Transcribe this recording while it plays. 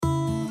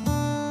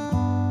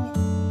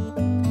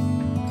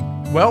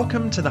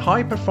Welcome to the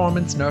High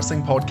Performance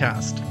Nursing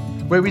Podcast,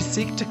 where we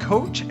seek to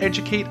coach,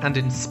 educate, and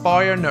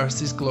inspire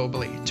nurses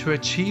globally to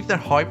achieve their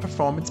high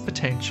performance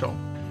potential.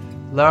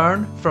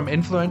 Learn from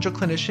influential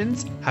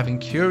clinicians having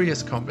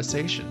curious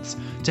conversations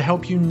to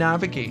help you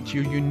navigate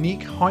your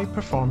unique high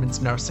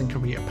performance nursing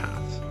career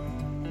path.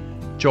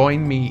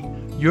 Join me,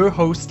 your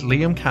host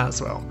Liam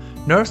Caswell,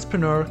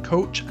 nursepreneur,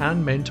 coach,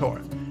 and mentor,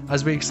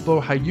 as we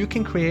explore how you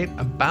can create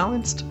a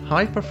balanced,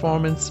 high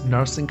performance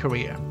nursing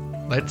career.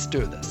 Let's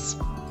do this.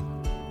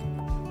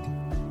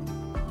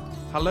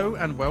 Hello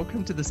and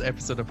welcome to this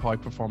episode of High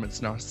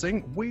Performance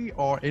Nursing. We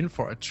are in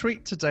for a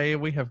treat today.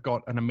 We have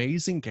got an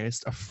amazing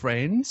guest, a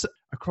friend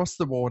across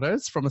the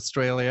waters from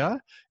Australia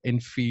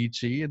in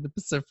Fiji in the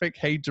Pacific.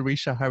 Hey,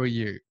 Darisha, how are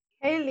you?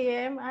 Hey,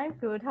 Liam. I'm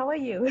good. How are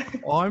you?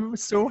 I'm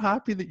so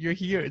happy that you're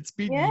here. It's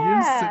been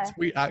years since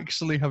we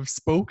actually have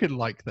spoken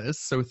like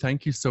this. So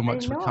thank you so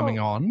much for coming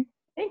on.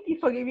 Thank you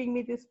for giving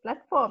me this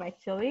platform,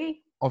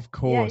 actually. Of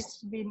course. Yeah,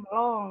 it's been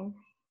long.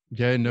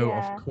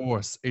 Of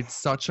course. It's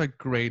such a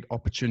great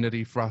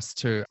opportunity for us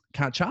to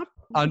catch up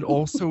and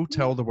also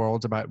tell the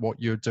world about what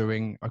you're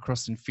doing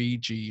across in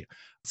Fiji.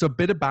 So a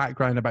bit of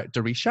background about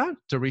Darisha.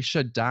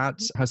 Darisha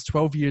Dat has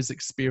 12 years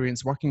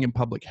experience working in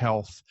public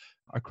health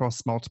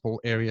across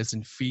multiple areas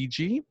in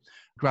Fiji,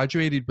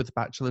 graduated with a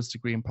bachelor's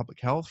degree in public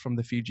health from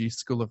the Fiji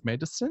School of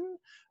Medicine,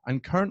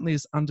 and currently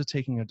is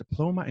undertaking a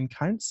diploma in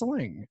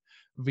counselling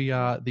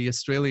via the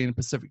Australian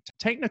Pacific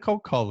Technical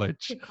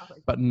College.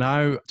 But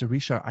now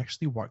Darisha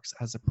actually works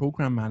as a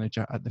program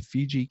manager at the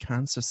Fiji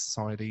Cancer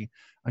Society,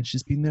 and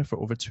she's been there for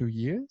over 2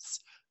 years.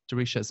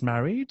 Darisha is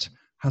married,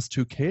 has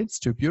 2 kids,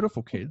 2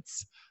 beautiful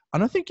kids,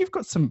 and I think you've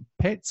got some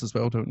pets as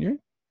well, don't you?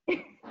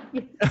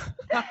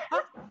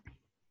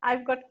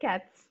 I've got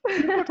cats.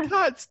 You've got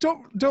cats.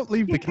 Don't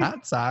leave the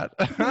cats out.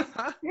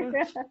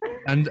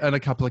 and a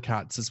couple of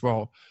cats as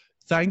well.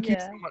 Thank you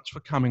so much for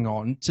coming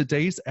on.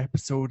 Today's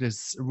episode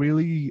is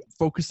really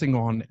focusing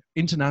on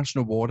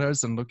international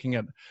waters and looking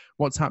at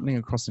what's happening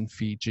across in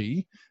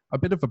Fiji. A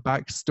bit of a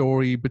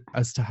backstory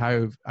as to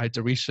how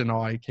Darisha and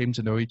I came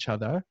to know each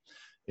other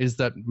is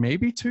that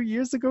maybe 2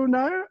 years ago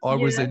now, I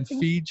was in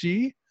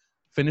Fiji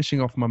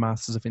finishing off my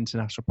Masters of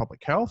International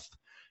Public Health,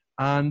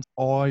 and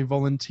I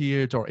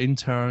volunteered or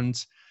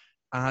interned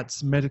at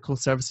Medical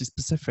Services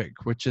Pacific,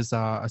 which is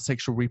a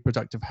sexual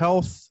reproductive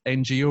health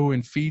NGO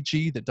in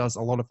Fiji that does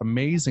a lot of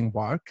amazing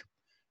work.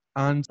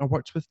 And I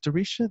worked with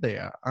Darisha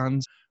there,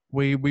 and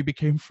we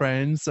became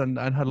friends and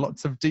had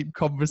lots of deep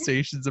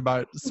conversations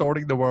about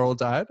sorting the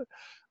world out.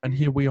 And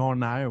here we are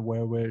now,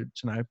 where we're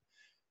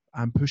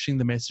pushing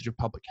the message of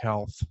public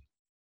health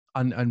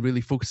and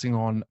really focusing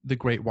on the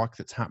great work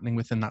that's happening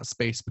within that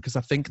space, because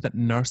I think that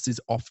nurses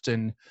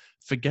often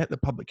forget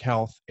that public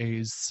health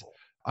is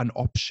an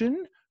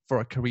option for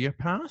a career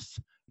path.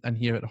 And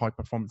here at High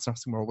Performance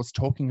Nursing, we're always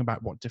talking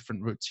about what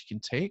different routes you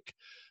can take,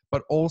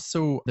 but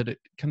also that it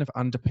kind of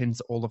underpins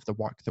all of the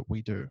work that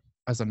we do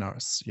as a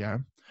nurse. Yeah.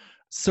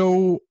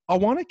 So I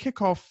want to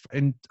kick off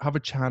and have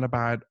a chat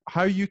about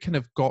how you kind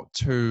of got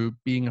to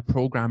being a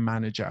program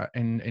manager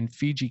in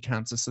Fiji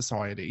Cancer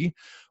Society.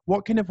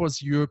 What kind of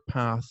was your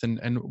path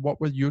and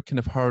what were your kind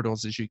of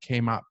hurdles as you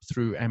came up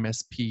through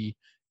MSP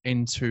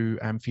into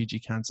Fiji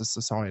Cancer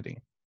Society?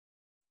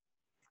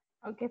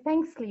 Okay,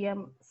 thanks,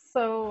 Liam.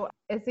 So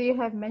as you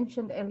have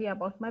mentioned earlier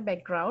about my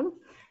background,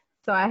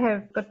 so I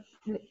have got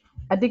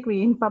a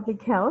degree in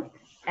public health,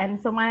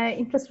 and so my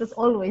interest was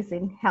always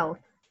in health.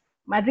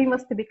 My dream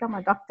was to become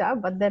a doctor,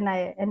 but then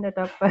I ended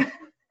up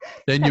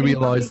then you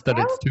realized that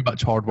it's too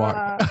much hard work.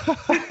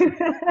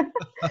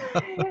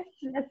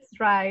 That's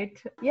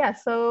right. Yeah,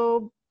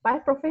 so by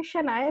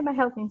profession, I am a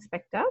health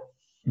inspector.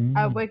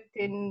 I worked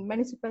in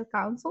municipal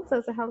councils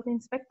as a health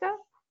inspector.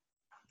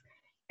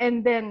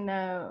 And then,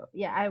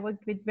 I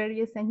worked with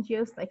various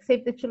NGOs like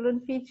Save the Children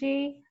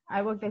Fiji.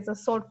 I worked as a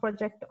SALT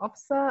project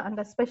officer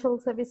under special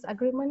service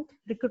agreement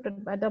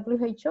recruited by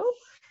WHO.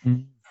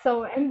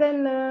 So, and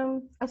then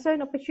I saw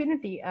an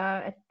opportunity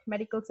at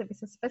Medical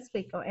Services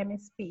Pacific, or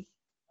MSP.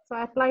 So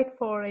I applied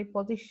for a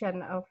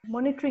position of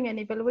monitoring and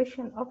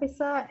evaluation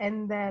officer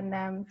and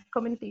then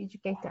community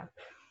educator.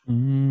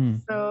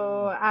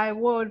 So I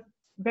wore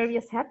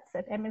various hats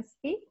at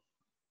MSP.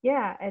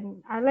 Yeah,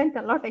 and I learned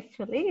a lot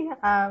actually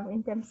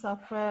in terms of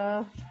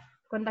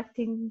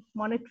conducting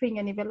monitoring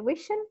and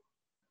evaluation.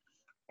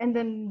 And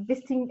then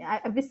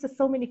I visited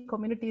so many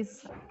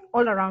communities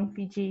all around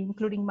Fiji,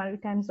 including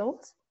maritime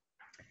zones.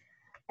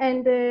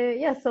 And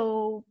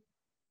so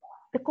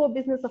the core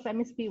business of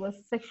MSP was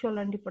sexual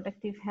and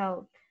reproductive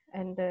health.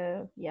 And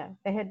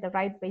they had the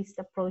right-based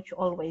approach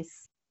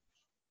always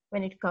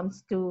when it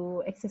comes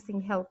to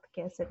accessing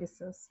healthcare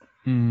services.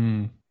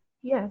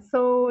 Yeah,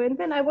 so, and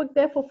then I worked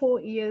there for 4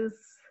 years.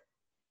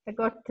 I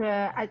thought,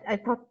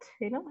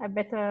 I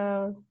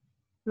better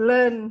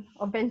learn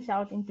or venture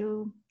out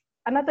into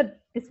another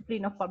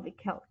discipline of public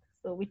health,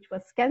 so which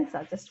was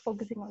cancer, just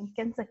focusing on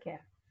cancer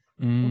care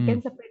and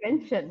cancer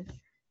prevention.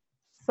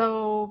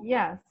 So,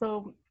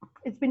 so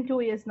it's been 2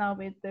 years now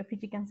with the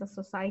Fiji Cancer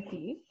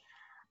Society.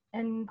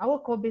 And our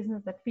core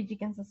business at Fiji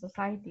Cancer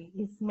Society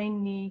is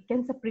mainly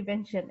cancer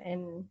prevention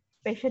and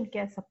patient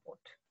care support.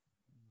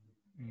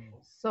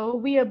 So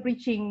we are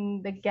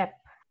bridging the gap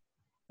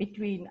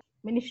between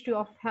Ministry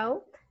of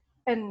Health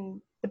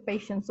and the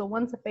patient. So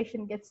once a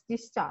patient gets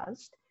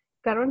discharged,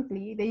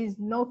 currently there is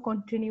no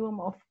continuum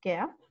of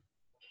care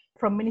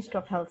from Ministry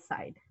of Health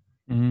side.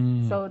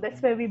 So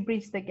that's where we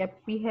bridge the gap.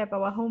 We have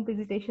our home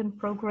visitation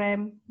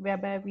program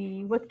whereby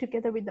we work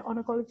together with the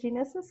oncology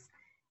nurses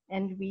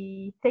and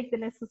we take the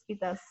nurses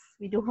with us.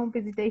 We do home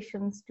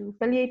visitations to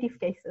palliative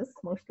cases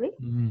mostly.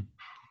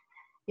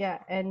 Yeah,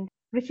 and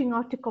reaching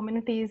out to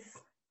communities,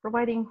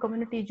 providing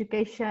community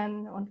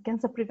education on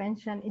cancer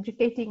prevention,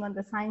 educating on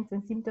the signs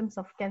and symptoms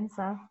of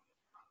cancer,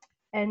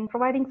 and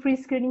providing free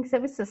screening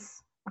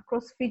services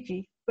across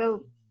Fiji.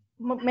 Well,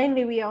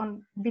 mainly we are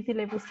on Viti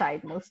Levu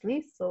side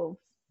mostly. So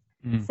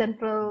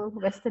Central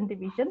Western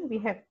Division,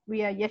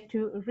 we are yet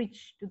to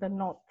reach to the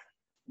north.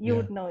 You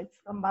would know it's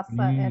Ambassa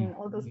and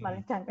all those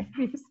maritime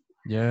areas.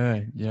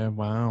 Yeah,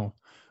 wow.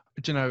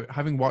 Do you know,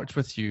 having worked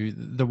with you,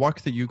 the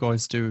work that you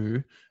guys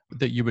do,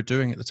 that you were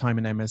doing at the time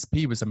in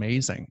MSP was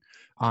amazing.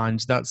 And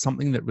that's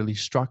something that really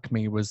struck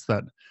me, was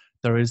that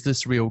there is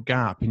this real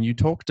gap. And you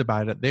talked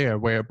about it there,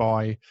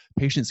 whereby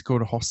patients go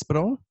to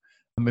hospital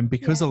and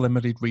because of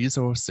limited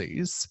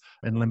resources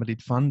and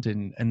limited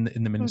funding in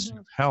the Ministry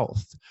of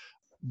Health,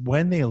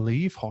 when they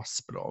leave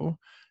hospital,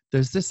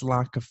 there's this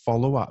lack of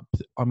follow-up.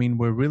 I mean,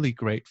 we're really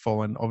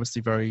grateful and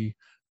obviously very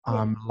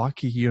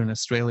lucky here in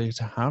Australia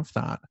to have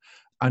that.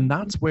 And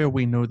that's where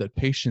we know that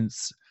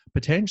patients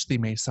potentially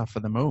may suffer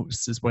the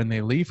most, is when they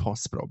leave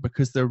hospital,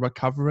 because they're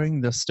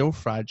recovering, they're still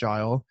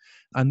fragile,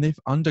 and they've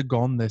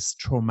undergone this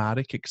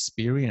traumatic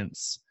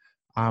experience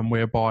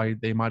whereby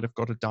they might have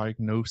got a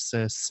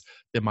diagnosis,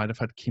 they might have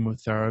had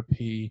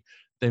chemotherapy,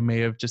 they may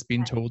have just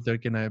been told they're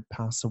going to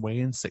pass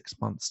away in 6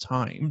 months'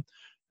 time.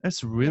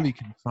 It's really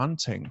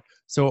confronting.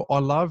 So I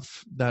love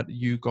that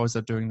you guys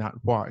are doing that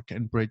work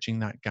and bridging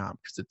that gap,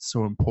 because it's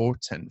so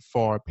important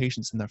for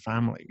patients and their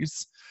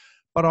families.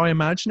 But I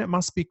imagine it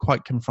must be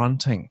quite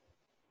confronting.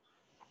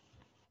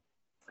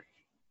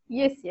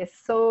 Yes.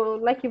 So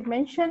like you've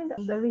mentioned,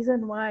 the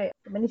reason why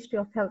the Ministry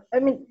of Health,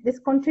 this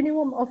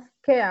continuum of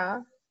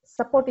care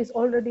support is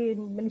already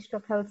in Ministry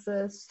of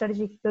Health's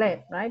strategic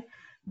plan, right?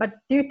 But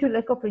due to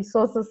lack of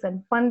resources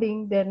and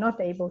funding, they're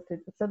not able to.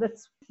 So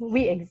that's,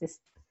 we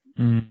exist.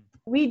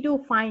 We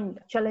do find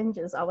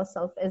challenges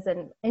ourselves as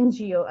an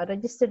NGO, a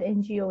registered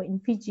NGO in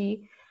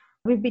Fiji.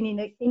 We've been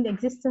in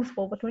existence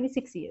for over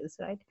 26 years,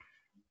 right?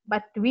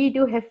 But we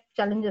do have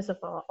challenges of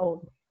our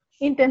own.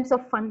 In terms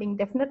of funding,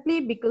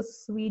 definitely,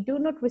 because we do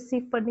not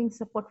receive funding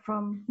support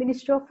from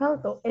Ministry of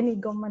Health or any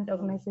government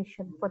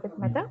organization for that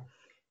matter.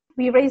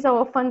 We raise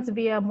our funds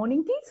via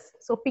morning teas,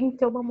 so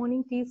Pinktober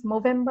morning teas,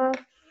 Movember,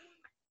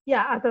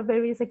 other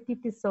various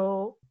activities.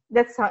 So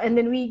that's how, and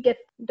then we get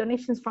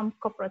donations from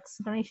corporates,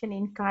 donation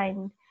in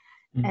kind.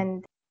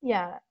 And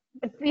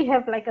but we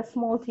have like a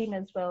small team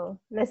as well,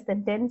 less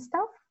than 10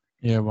 staff.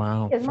 Yeah,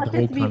 wow. As much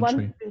as we want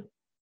to.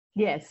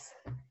 Yes.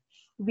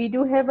 We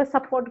do have a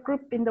support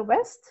group in the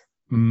West.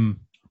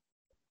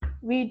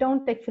 We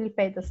don't actually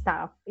pay the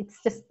staff.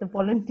 It's just the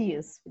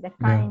volunteers, the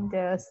kind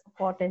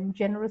support and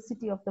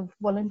generosity of the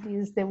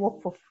volunteers. They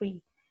work for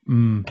free.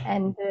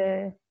 And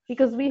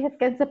because we have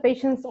cancer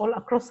patients all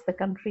across the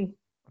country.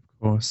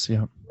 Of course,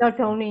 yeah. Not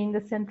only in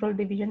the Central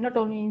Division, not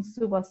only in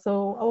Suva.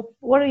 So our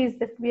worry is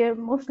that we are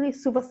mostly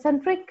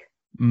Suva-centric,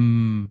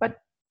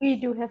 but we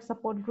do have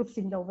support groups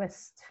in the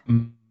West.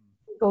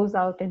 Goes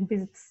out and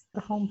visits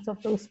the homes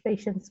of those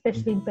patients,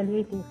 especially in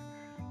palliative.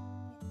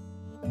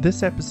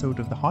 This episode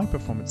of the High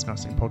Performance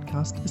Nursing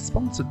Podcast is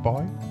sponsored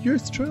by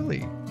yours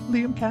truly,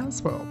 Liam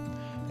Caswell.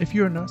 If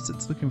you're a nurse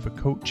that's looking for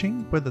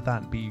coaching, whether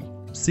that be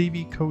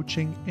CV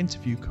coaching,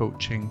 interview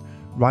coaching,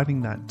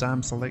 writing that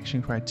damn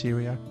selection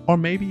criteria, or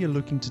maybe you're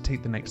looking to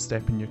take the next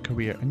step in your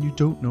career and you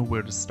don't know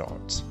where to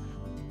start.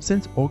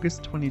 Since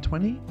August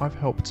 2020, I've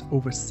helped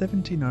over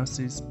 70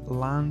 nurses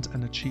land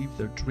and achieve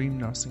their dream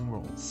nursing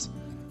roles.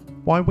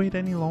 Why wait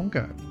any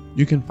longer?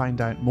 You can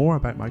find out more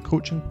about my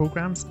coaching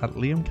programs at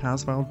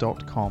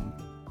liamcaswell.com.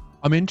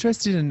 I'm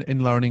interested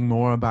in learning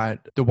more about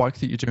the work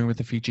that you're doing with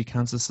the Fiji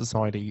Cancer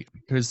Society,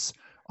 because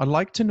I'd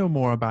like to know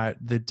more about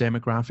the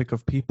demographic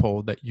of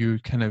people that you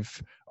kind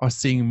of are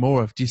seeing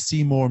more of. Do you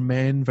see more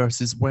men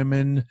versus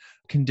women?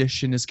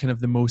 Condition is kind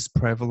of the most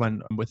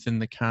prevalent within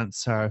the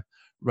cancer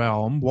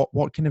realm.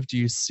 What kind of do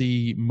you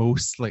see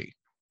mostly?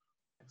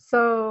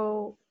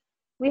 So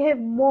we have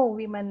more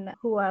women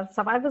who are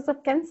survivors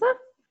of cancer,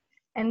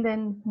 and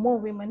then more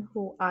women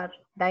who are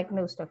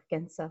diagnosed of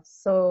cancer.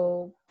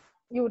 So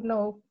you would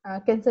know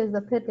cancer is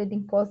the third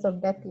leading cause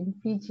of death in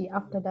Fiji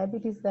after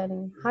diabetes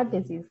and heart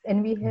disease.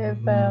 And we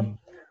have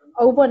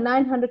over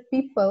 900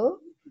 people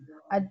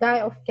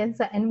die of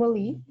cancer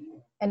annually,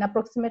 and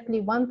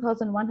approximately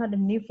 1,100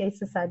 new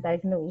cases are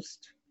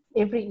diagnosed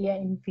every year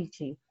in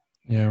Fiji.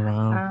 Yeah,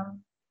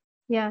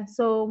 wow.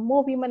 So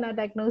more women are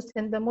diagnosed,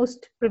 and the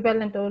most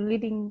prevalent or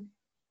leading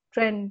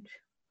trend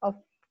of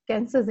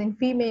cancers in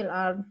female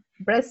are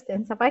breast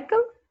and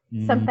cervical.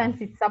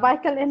 Sometimes it's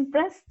cervical and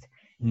breast.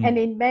 And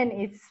in men,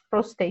 it's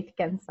prostate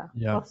cancer.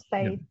 Yeah.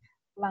 Prostate,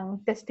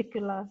 lung,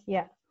 testicular.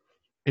 Yeah.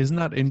 Isn't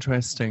that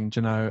interesting?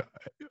 You know,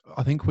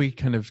 I think we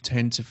kind of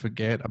tend to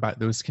forget about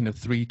those kind of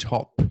three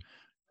top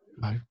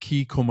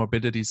key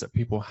comorbidities that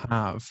people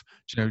have,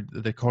 you know,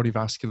 the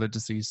cardiovascular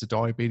disease, the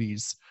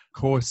diabetes.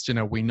 Of course, you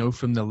know, we know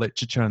from the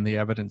literature and the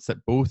evidence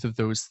that both of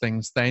those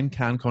things then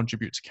can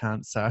contribute to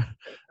cancer,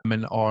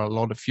 and are a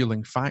lot of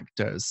fueling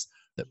factors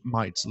that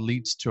might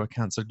lead to a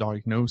cancer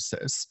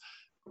diagnosis.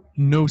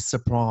 No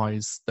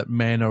surprise that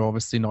men are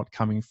obviously not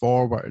coming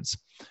forward,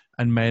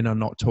 and men are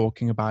not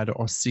talking about it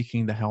or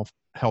seeking the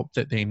help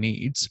that they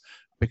need,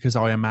 because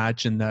I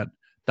imagine that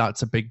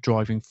that's a big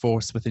driving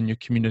force within your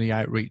community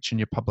outreach and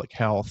your public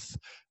health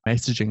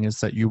messaging, is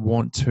that you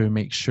want to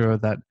make sure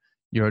that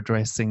you're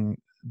addressing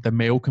the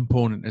male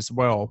component as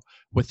well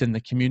within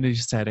the community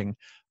setting.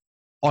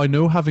 I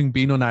know, having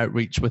been on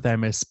outreach with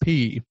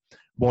MSP,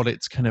 what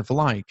it's kind of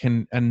like,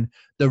 and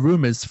the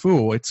room is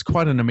full. It's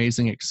quite an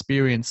amazing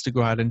experience to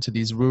go out into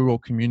these rural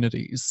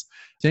communities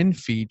in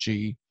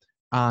Fiji.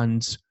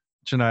 And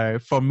you know,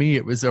 for me,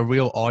 it was a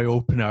real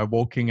eye-opener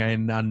walking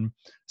in and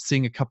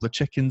seeing a couple of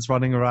chickens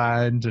running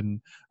around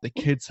and the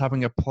kids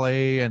having a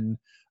play. And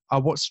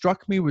what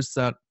struck me was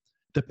that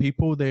the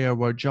people there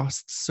were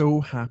just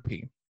so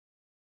happy.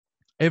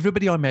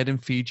 Everybody I met in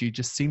Fiji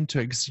just seemed to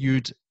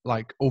exude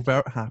like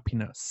overt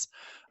happiness.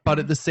 But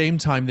at the same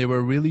time, they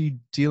were really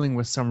dealing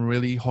with some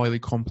really highly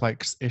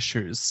complex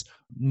issues,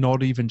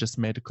 not even just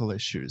medical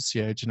issues.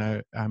 Yeah, you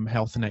know,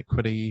 health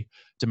inequity,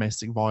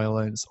 domestic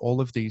violence, all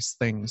of these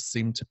things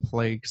seem to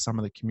plague some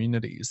of the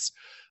communities.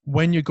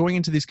 When you're going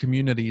into these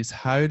communities,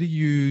 how do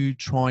you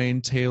try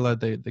and tailor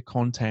the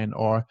content,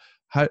 or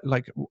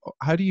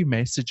how do you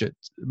message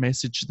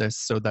this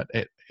so that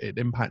it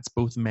impacts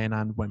both men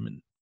and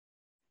women?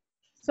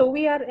 So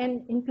we are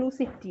an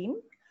inclusive team.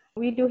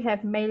 We do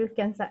have male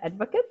cancer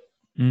advocates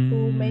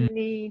who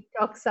mainly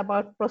talks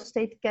about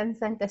prostate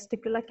cancer and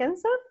testicular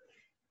cancer.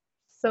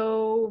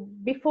 So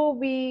before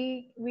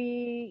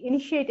we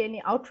initiate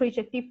any outreach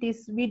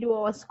activities, we do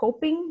our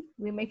scoping.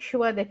 We make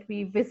sure that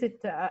we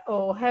visit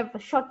or have a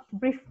short,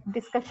 brief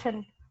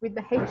discussion with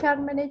the HR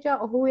manager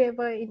or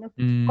whoever in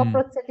a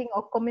corporate setting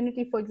or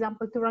community, for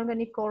example, Turanga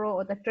Nikoro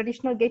or the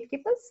traditional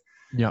gatekeepers.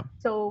 Yeah.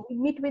 So we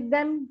meet with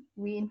them.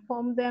 We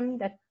inform them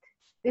that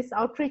this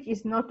outreach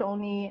is not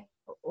only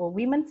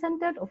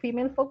women-centered or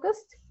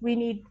female-focused. We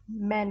need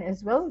men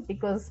as well,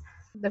 because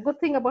the good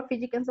thing about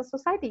Fiji Cancer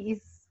Society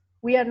is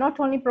we are not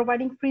only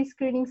providing free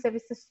screening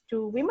services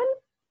to women,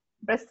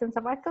 breast and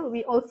cervical,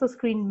 we also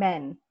screen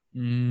men.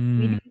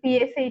 We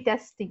do PSA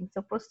testing,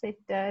 so prostate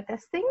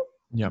testing,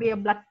 via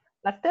blood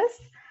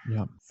test.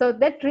 Yeah. So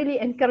that really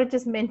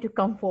encourages men to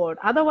come forward.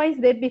 Otherwise,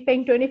 they'd be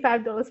paying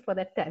 $25 for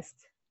that test.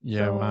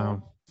 Yeah, so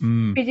wow.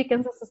 Fiji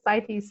Cancer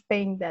Society is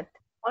paying that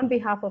on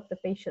behalf of the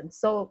patients.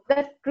 So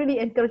that really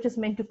encourages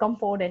men to come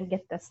forward and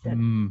get tested.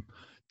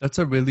 That's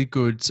a really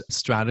good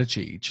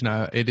strategy. You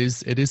know, it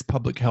is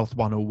public health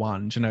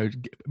 101, you know,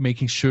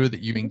 making sure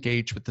that you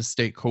engage with the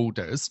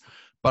stakeholders.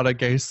 But I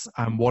guess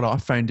what I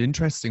found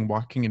interesting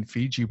working in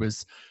Fiji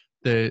was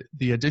the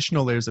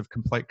additional layers of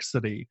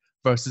complexity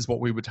versus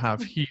what we would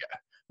have here.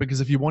 Because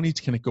if you wanted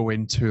to kind of go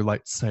into,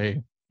 let's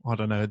say, I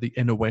don't know, the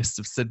inner west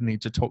of Sydney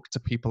to talk to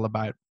people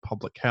about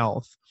public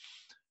health,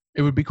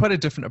 it would be quite a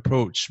different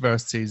approach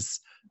versus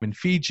in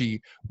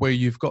Fiji, where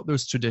you've got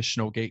those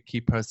traditional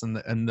gatekeepers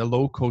and the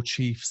local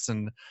chiefs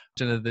and,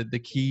 you know, the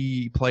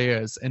key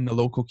players in the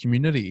local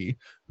community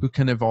who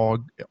kind of are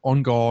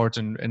on guard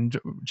and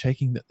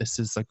checking that this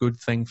is a good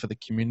thing for the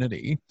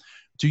community.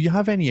 Do you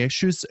have any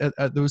issues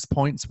at those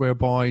points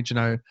whereby, you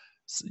know,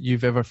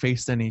 you've ever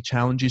faced any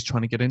challenges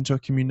trying to get into a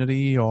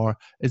community, or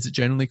is it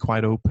generally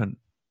quite open?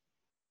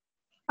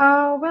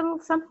 Well,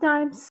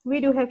 sometimes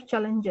we do have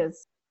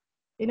challenges.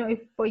 You know, if,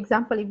 for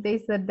example, if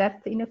there's a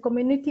death in a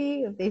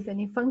community, if there's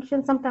any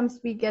function,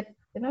 sometimes we get,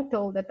 you know,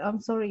 told that, I'm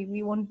sorry,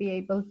 we won't be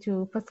able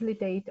to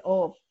facilitate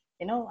or,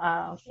 you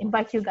know,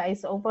 invite you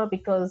guys over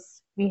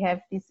because we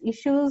have these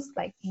issues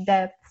like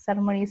death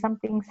ceremony,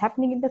 something's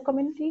happening in the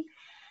community.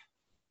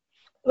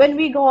 When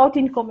we go out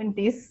in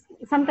communities,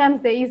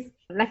 sometimes there is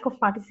lack of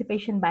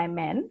participation by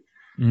men.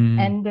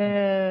 And,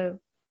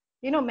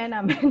 you know, men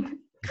are men.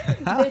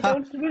 They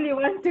don't really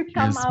want to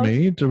come out.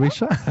 Me,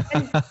 Darisha.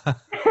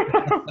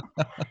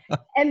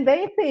 And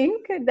they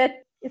think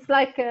that it's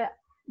like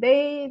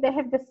they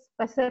have this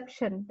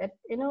perception that,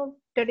 you know,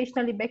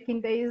 traditionally back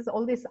in days,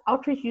 all this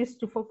outreach used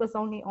to focus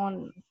only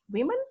on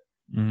women,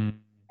 and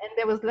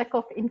there was lack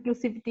of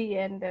inclusivity.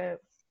 And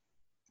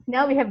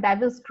now we have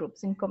diverse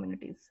groups in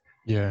communities.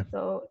 Yeah.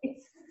 So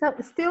it's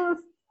still,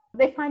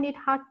 they find it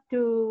hard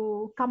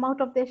to come out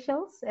of their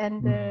shells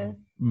and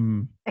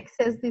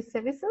access these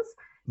services.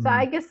 So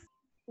I guess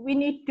we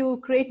need to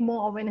create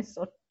more awareness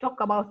or talk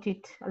about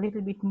it a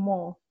little bit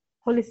more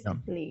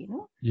holistically, you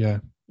know? Yeah.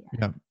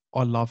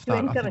 I love that.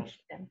 To encourage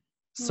them.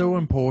 So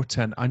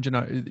important. And, you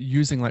know,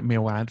 using like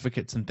male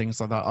advocates and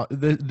things like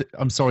that.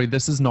 I'm sorry,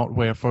 this is not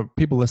where, for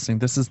people listening,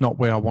 this is not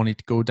where I wanted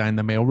to go down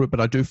the male route, but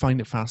I do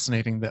find it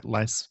fascinating that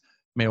less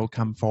male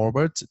come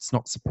forward. It's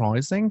not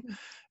surprising.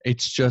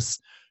 It's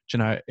just,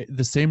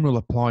 the same rule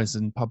applies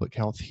in public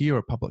health here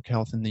or public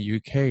health in the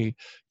UK.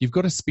 You've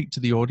got to speak to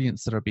the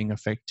audience that are being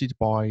affected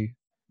by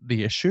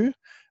the issue,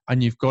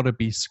 and you've got to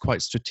be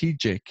quite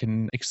strategic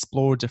and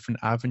explore different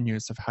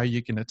avenues of how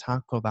you're going to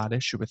tackle that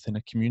issue within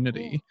a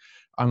community.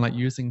 And like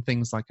using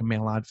things like a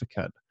male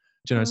advocate,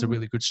 is a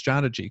really good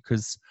strategy,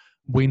 because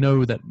we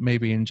know that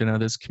maybe in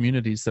there's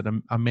communities that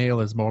a male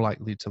is more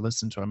likely to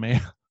listen to a male.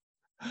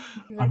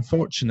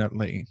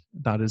 Unfortunately,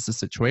 that is the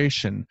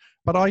situation.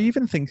 But I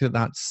even think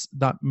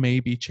that may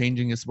be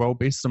changing as well,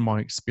 based on my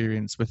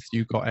experience with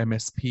you got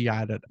MSP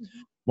added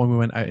when we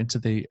went out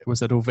into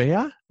was it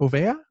Ovea?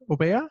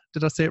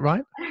 Did I say it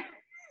right?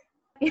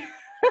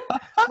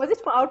 Was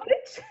it for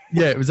outreach?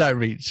 Yeah, it was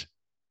outreach.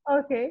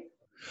 Okay.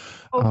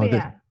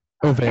 Ovea.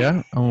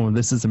 Ovea. Oh,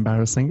 this is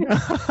embarrassing.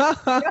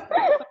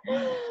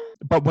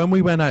 But when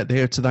we went out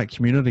there to that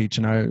community,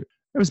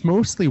 it was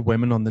mostly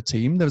women on the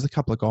team. There was a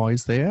couple of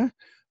guys there,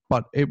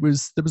 but there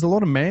was a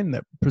lot of men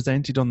that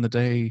presented on the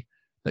day,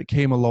 that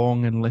came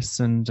along and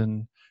listened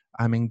and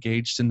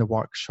engaged in the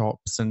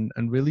workshops and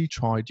really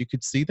tried. You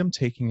could see them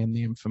taking in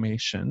the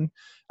information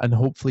and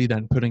hopefully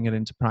then putting it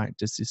into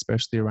practice,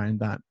 especially around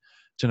that,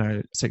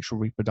 sexual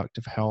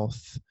reproductive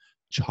health,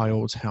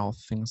 child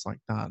health, things like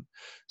that.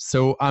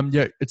 So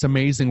it's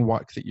amazing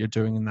work that you're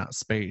doing in that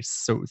space.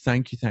 So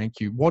thank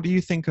you. What do you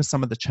think are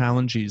some of the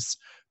challenges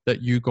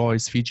that you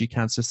guys, Fiji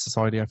Cancer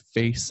Society, are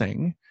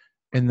facing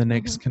in the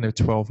next kind of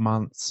 12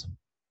 months?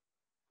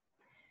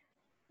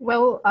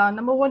 Well,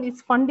 number one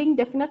is funding,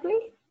 definitely.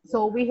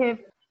 So we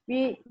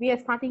are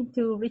starting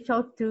to reach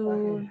out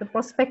to the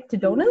prospective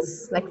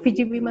donors like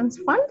Fiji Women's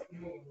Fund,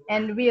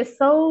 and we are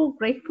so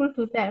grateful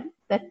to them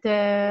that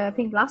I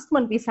think last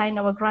month we signed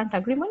our grant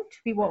agreement.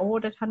 We were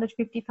awarded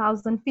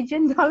 150,000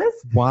 Fijian dollars.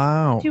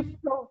 Wow. To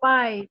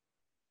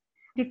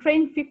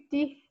train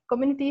 50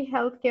 community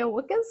healthcare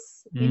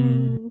workers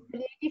in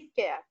palliative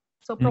care.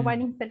 So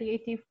providing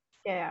palliative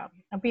care.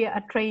 We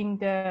are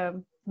trained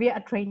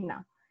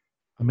now.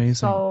 Amazing.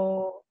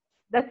 So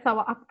that's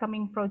our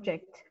upcoming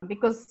project,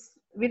 because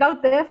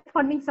without their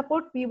funding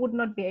support, we would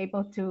not be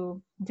able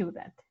to do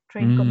that.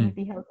 Train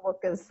community health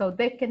workers so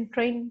they can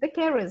train the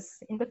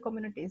carers in the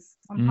communities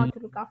on how to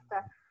look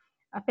after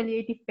a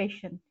palliative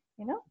patient,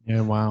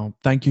 Yeah, wow.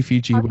 Thank you,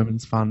 Fiji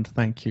Women's Fund.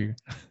 Thank you.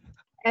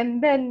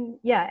 And then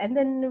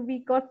we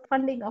got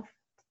funding of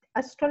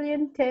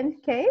Australian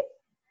 10K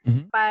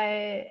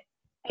by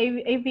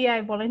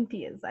AVI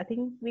volunteers. I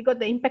think we got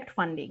the impact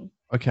funding.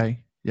 Okay.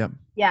 Yep.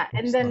 Yeah.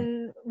 And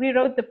then we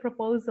wrote the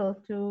proposal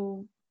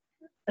to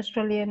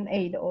Australian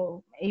Aid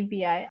or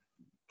AVI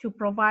to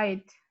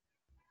provide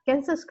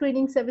cancer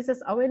screening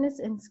services awareness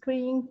and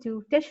screening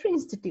to tertiary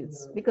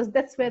institutes, because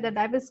that's where the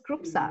diverse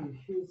groups are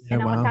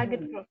in our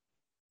target group,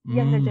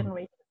 younger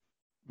generation.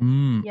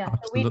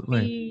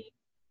 Absolutely.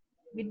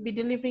 So we'd be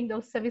delivering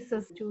those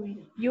services to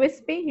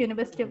USP,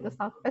 University of the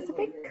South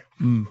Pacific,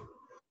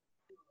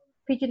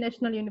 Fiji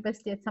National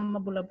University at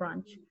Samabula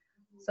branch.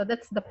 So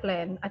that's the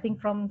plan. I think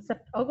from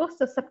August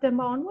or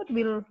September onward,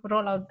 we'll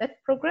roll out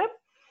that program.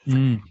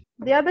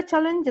 The other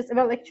challenges,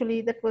 well,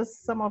 actually, that was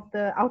some of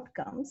the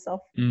outcomes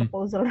of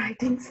proposal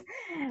writings.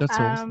 That's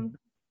awesome.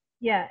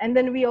 Yeah, and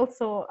then we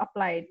also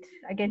applied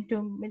again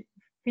to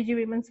Fiji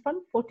Women's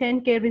Fund for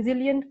 10K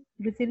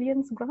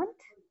resilience grant.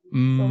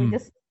 So we're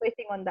just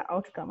waiting on the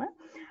outcome.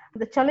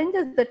 The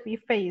challenges that we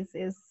face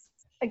is,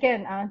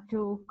 again,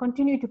 to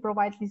continue to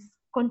provide this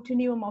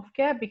continuum of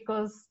care,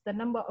 because the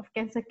number of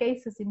cancer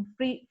cases in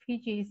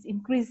Fiji is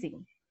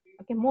increasing.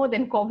 Okay, more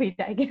than COVID,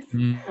 I guess.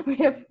 We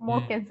have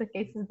more cancer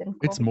cases than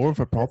COVID. It's more of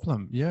a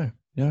problem. Yeah.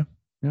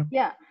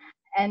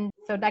 And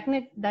so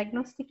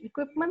diagnostic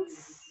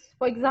equipments,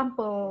 for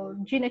example,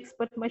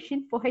 GeneXpert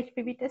machine for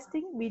HPV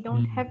testing, we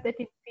don't have that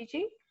in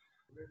Fiji.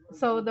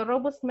 So the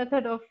robust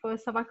method of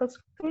cervical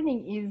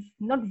screening is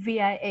not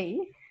VIA.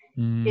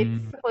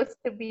 It's supposed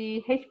to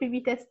be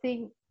HPV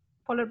testing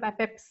followed by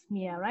Pap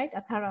smear, right?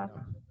 A thorough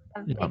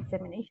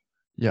examination.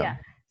 Yeah.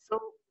 So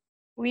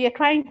we are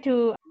trying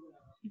to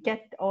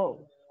get or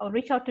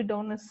reach out to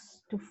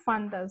donors to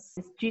fund us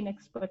this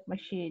GeneXpert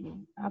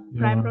machine,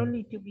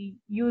 primarily to be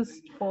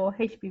used for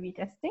HPV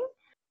testing.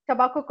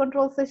 Tobacco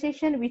Control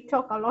Association, we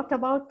talk a lot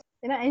about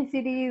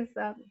NCDs,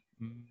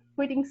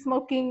 quitting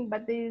smoking,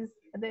 but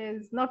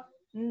there's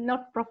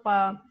not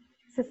proper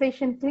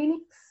cessation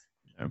clinics.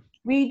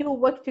 We do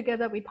work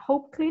together with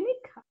Hope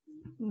Clinic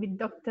with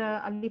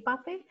Dr.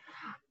 Alipate.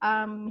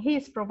 He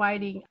is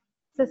providing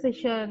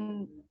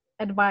cessation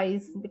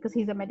advice because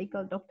he's a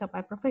medical doctor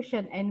by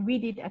profession, and we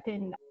did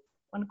attend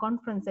one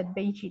conference at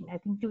Beijing, I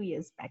think 2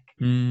 years back,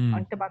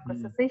 on tobacco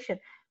cessation.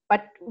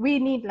 But we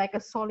need like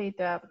a solid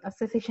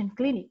cessation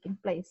clinic in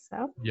place.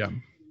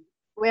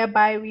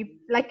 Whereby we,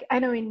 like, I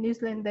know in New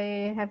Zealand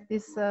they have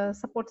this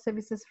support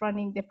services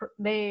running.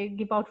 They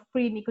give out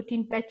free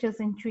nicotine patches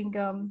and chewing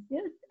gum,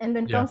 and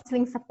then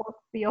counseling support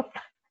free of.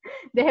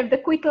 They have the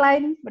quick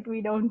line, but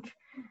we don't.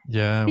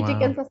 Fiji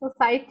Cancer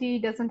Society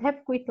doesn't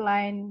have quick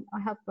line or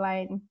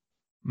helpline.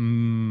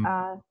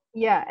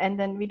 Yeah, and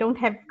then we don't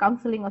have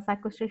counseling or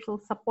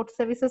psychosocial support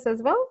services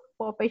as well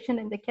for patient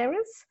and the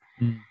carers.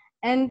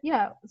 And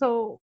yeah,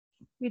 so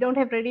we don't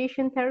have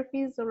radiation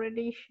therapies or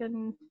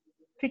radiation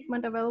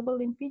treatment available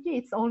in Fiji.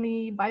 It's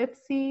only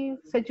biopsy,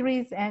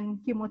 surgeries, and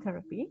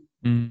chemotherapy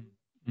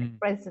at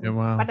present. Yeah,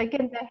 wow. But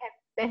again,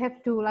 they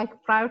have to like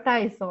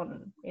prioritize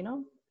on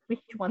which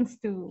ones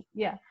to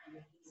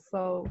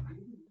So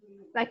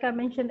like I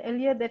mentioned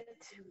earlier, that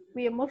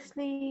we are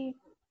mostly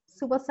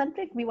super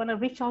centric. We want to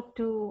reach out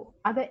to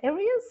other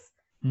areas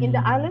in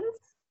the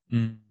islands.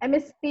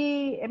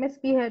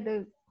 MSP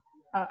had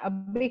a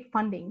big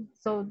funding,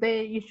 so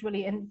they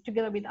usually, and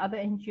together with other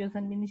NGOs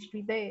and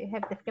ministry, they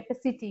have the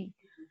capacity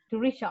to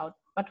reach out.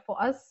 But for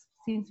us,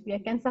 since we are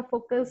cancer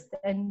focused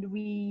and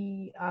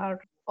we are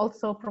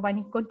also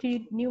providing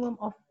continuum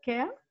of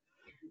care,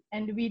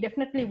 and we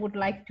definitely would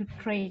like to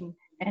train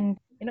and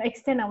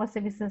extend our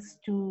services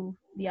to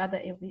the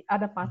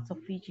other parts of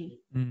Fiji,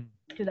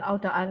 to the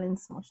outer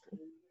islands mostly.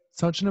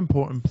 Such an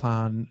important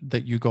plan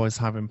that you guys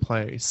have in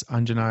place,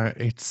 and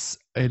it's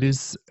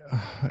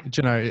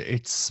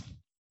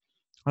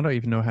I don't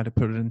even know how to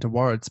put it into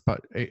words, but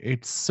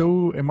it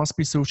must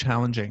be so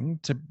challenging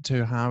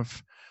to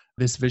have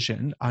this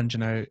vision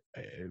and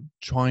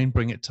try and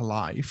bring it to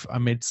life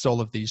amidst all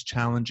of these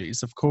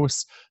challenges. Of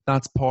course,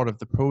 that's part of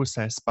the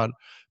process, but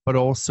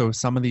also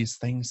some of these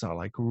things are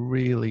like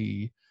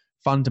really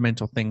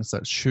fundamental things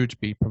that should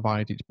be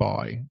provided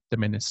by the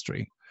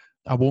ministry.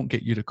 I won't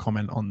get you to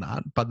comment on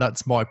that, but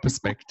that's my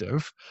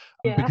perspective.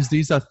 Because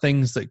these are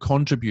things that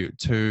contribute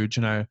to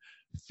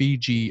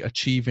Fiji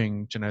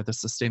achieving the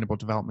sustainable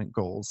development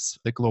goals,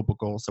 the global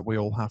goals that we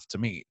all have to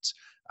meet,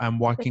 and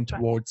working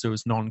towards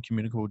those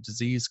non-communicable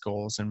disease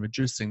goals and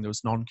reducing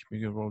those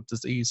non-communicable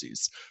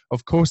diseases.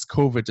 Of course,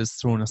 COVID has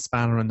thrown a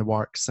spanner in the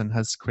works and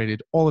has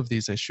created all of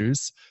these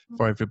issues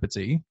for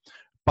everybody,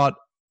 but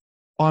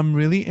I'm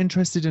really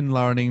interested in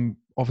learning.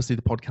 Obviously,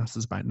 the podcast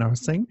is about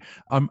nursing.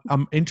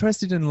 I'm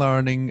interested in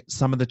learning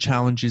some of the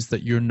challenges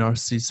that your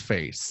nurses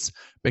face,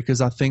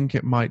 because I think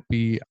it might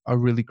be a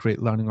really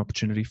great learning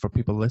opportunity for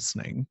people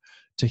listening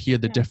to hear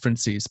the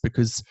differences.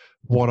 Because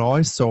what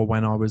I saw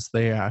when I was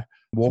there,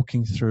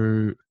 walking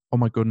through, oh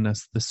my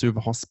goodness, the Suva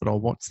Hospital.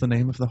 What's the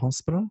name of the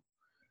hospital?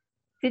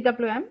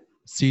 CWM.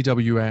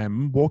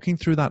 CWM. Walking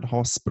through that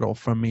hospital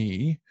for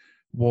me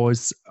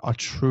was a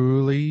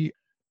truly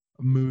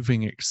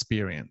moving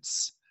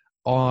experience.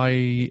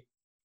 I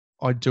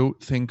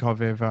don't think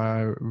I've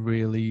ever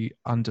really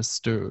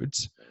understood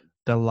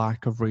the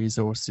lack of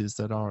resources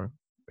that are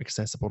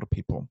accessible to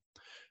people.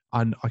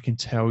 And I can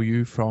tell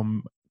you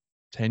from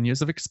 10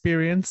 years of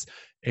experience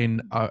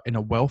in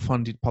a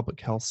well-funded public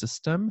health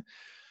system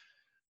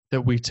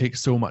that we take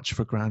so much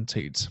for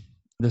granted.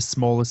 The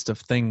smallest of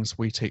things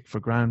we take for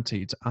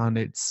granted, and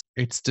it's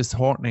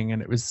disheartening,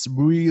 and it was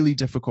really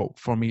difficult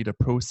for me to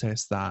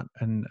process that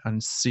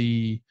and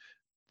see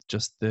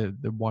just the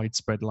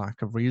widespread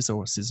lack of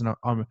resources. And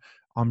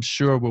I'm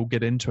sure we'll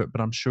get into it,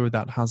 but I'm sure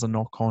that has a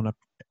knock-on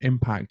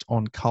impact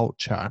on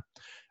culture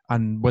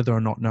and whether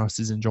or not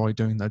nurses enjoy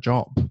doing their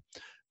job.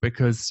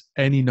 Because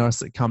any nurse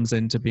that comes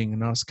into being a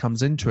nurse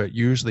comes into it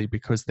usually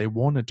because they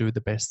want to do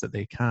the best that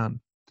they can.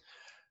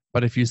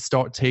 But if you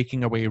start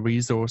taking away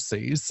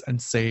resources and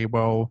say,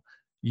 well,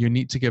 you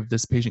need to give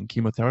this patient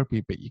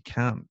chemotherapy, but you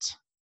can't,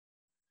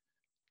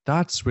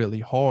 that's really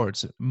hard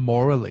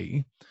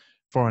morally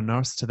for a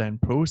nurse to then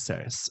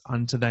process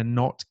and to then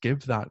not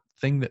give that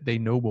thing that they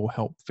know will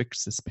help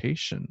fix this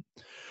patient.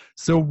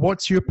 So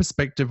what's your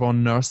perspective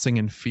on nursing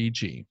in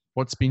Fiji?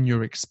 What's been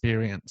your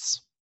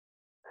experience?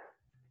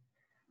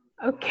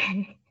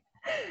 Okay,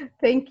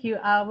 thank you.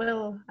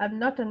 Well, I'm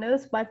not a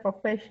nurse by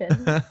profession,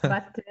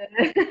 but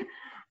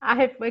I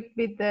have worked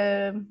with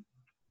the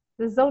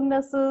zone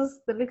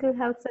nurses, the local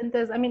health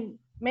centers. I mean,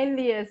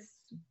 mainly as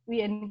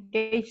we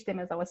engage them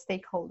as our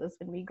stakeholders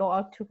when we go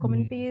out to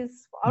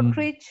communities for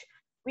outreach.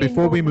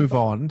 Before we move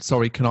on,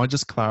 sorry, can I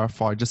just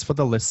clarify, just for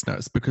the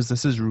listeners, because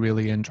this is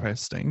really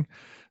interesting.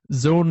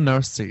 Zone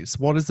nurses,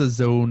 what is a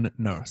zone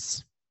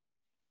nurse?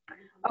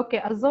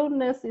 Okay, a zone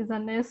nurse is a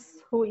nurse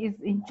who is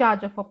in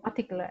charge of a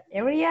particular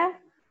area.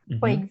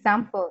 For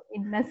example,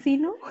 in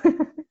Nasinu,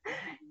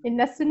 in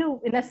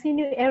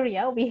Nasinu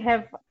area,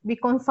 we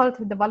consult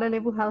the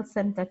Valalevu Health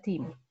Center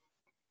team.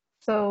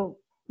 So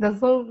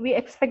we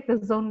expect the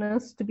zone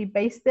nurse to be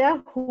based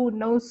there, who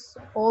knows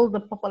all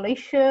the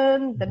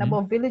population, the number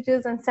of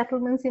villages and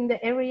settlements in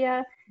the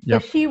area.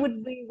 Yep. So she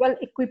would be well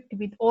equipped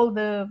with all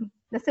the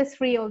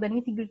necessary, all the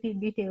nitty-gritty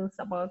details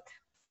about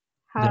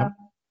her,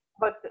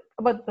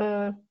 about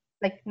the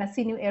like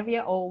Nasinu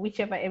area or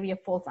whichever area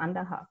falls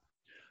under her.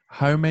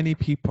 How many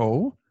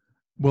people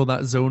will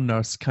that zone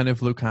nurse kind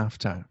of look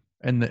after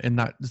in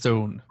that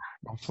zone,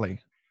 roughly?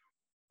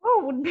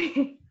 Oh, would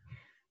be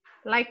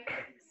like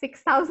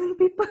 6,000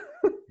 people.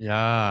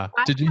 Yeah.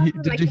 Did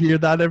you hear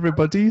that,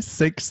 everybody?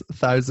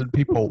 6,000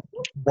 people.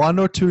 1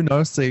 or 2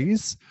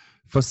 nurses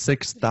for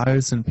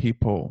 6,000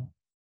 people.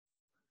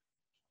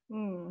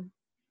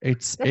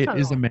 It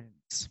is immense.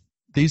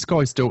 These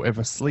guys don't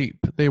ever sleep.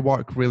 They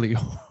work really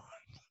hard.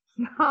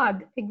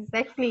 hard,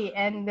 exactly.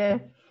 And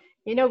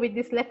with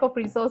this lack of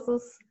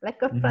resources,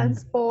 lack of Mm.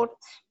 transport,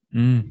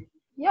 Mm.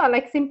 yeah,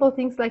 like simple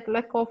things like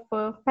lack of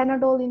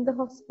Panadol in the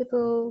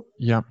hospital,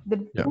 Yeah. the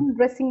Yeah. wound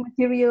dressing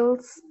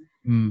materials,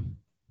 Mm.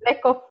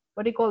 lack of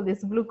what do you call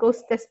this,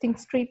 glucose testing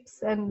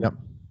strips, and Yeah.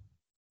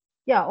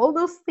 yeah, all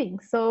those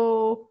things.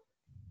 So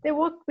they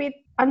work with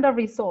under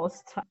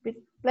resourced, with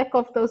lack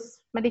of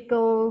those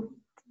medical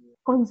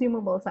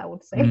consumables, I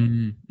would say.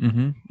 Mm.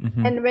 Mm-hmm.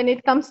 Mm-hmm. And when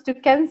it comes to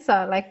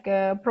cancer, like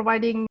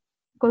providing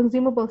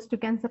consumables to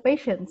cancer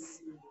patients.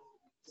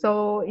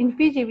 So in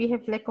Fiji, we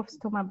have lack of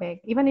stoma bag.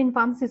 Even in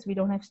pharmacies, we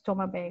don't have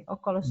stoma bag or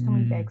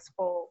colostomy Mm. bags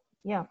for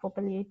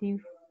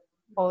palliative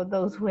or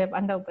those who have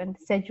underwent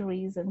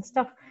surgeries and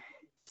stuff.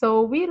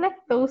 So we lack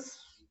those.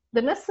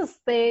 The nurses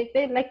they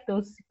lack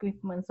those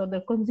equipments or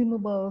the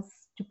consumables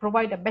to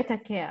provide a better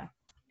care.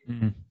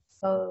 Mm.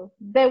 So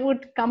they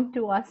would come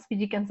to us,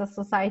 Fiji Cancer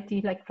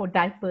Society, like for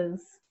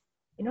diapers,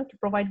 to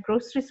provide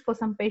groceries for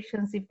some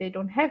patients if they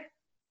don't have,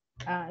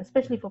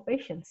 especially for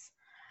patients.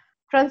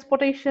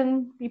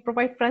 Transportation, we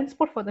provide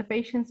transport for the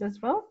patients as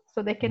well,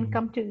 so they can Mm.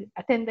 come to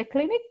attend the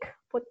clinic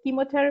for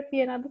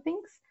chemotherapy and other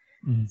things.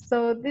 Mm.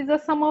 So these are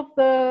some of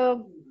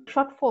the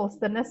shortfalls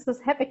the nurses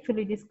have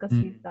actually discussed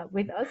Mm.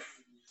 with us,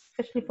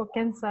 especially for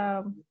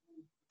cancer,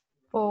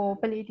 for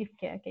palliative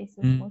care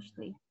cases Mm.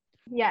 mostly.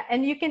 Yeah,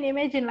 and you can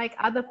imagine like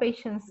other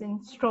patients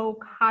in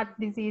stroke, heart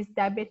disease,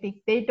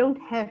 diabetic, they don't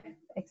have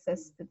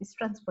access to this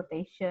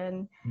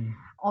transportation, Mm.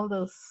 all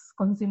those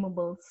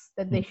consumables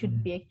that they should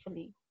Mm. be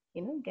actually,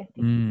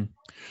 getting. Mm.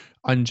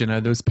 And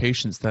those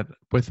patients that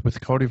with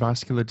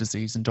cardiovascular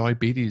disease and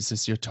diabetes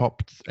is your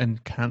top,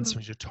 and cancer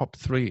is your top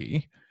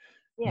three,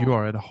 you Yeah.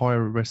 are at a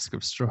higher risk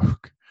of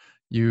stroke.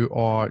 You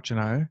are,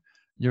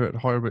 you're at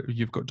higher.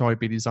 You've got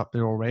diabetes up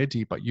there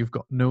already, but you've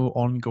got no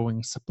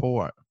ongoing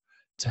support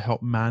to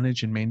help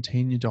manage and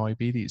maintain your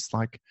diabetes.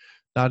 Like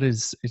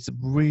it's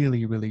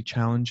really, really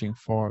challenging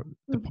for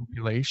the Mhm.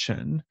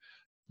 population,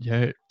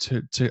 yeah,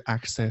 to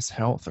access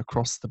health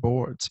across the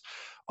board.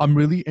 I'm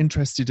really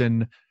interested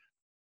in,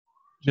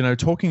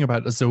 talking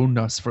about a zone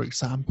nurse, for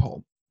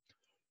example.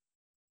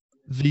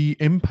 The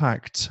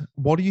impact,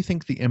 what do you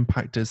think the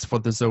impact is for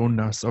the zone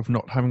nurse of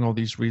not having all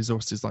these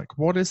resources? Like,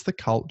 what is the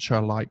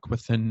culture like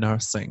within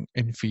nursing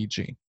in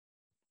Fiji?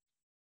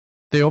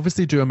 They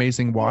obviously do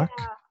amazing Yeah. work.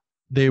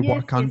 They Yes,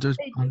 work yes, under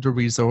they do. under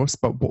resource,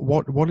 but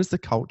what is the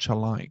culture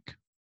like?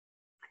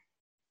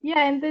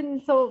 Yeah, and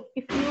then so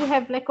if you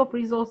have lack of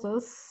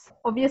resources,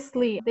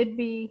 obviously there'd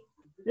be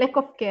lack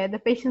of care. The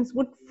patients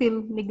would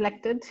feel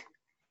neglected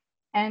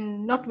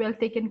and not well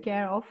taken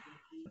care of.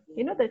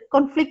 The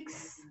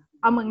conflicts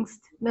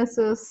amongst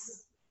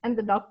nurses and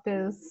the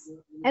doctors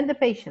and the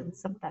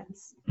patients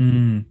sometimes.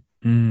 Mm,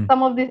 mm,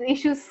 Some of these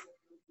issues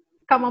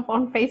come up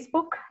on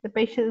Facebook. The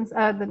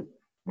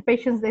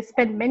patients they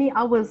spend many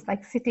hours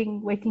like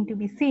sitting waiting to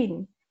be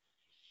seen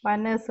by a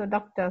nurse or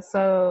doctor.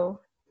 So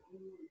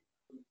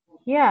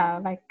yeah,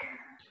 like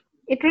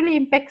it really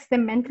impacts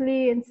them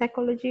mentally and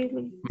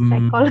mm,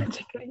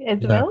 psychologically as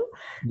yeah, well.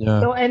 yeah.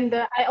 So, and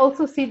I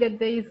also see that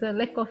there is a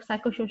lack of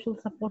psychosocial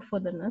support for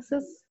the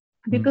nurses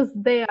Mm, because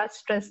they are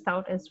stressed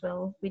out as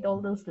well with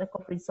all those lack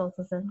of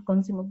resources and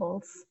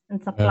consumables and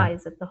yeah.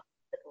 supplies at the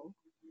hospital.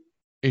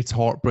 It's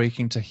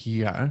heartbreaking to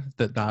hear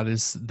that that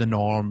is the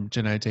norm,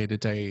 day to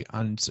day.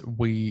 And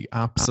we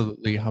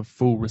absolutely have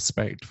full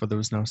respect for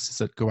those nurses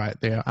that go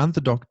out there, and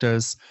the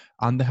doctors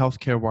and the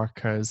healthcare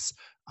workers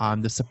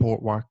and the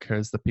support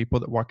workers, the people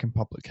that work in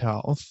public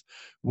health.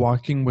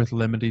 Working with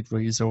limited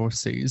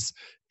resources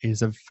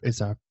is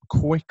a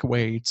quick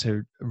way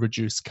to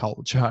reduce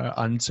culture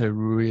and to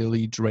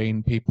really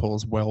drain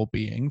people's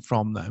well-being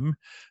from them.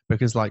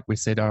 Because like we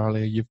said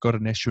earlier, you've got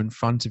an issue in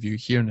front of you.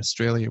 Here in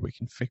Australia, we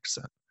can fix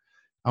it,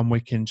 and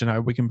we can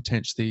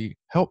potentially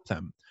help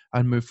them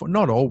and move forward.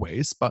 Not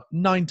always, but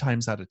 9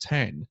 times out of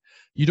 10,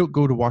 you don't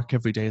go to work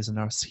every day as a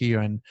nurse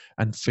here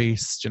and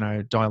face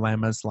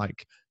dilemmas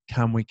like,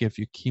 can we give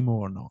you chemo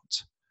or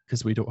not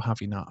because we don't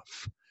have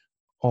enough,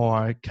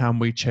 or can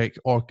we check,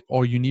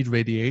 or you need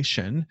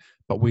radiation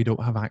but we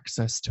don't have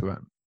access to it.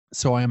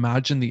 So I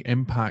imagine the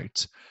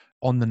impact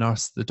on the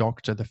nurse, the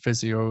doctor, the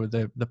physio,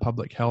 the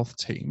public health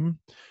team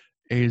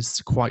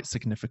is quite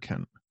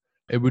significant.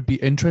 It would be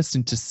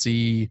interesting to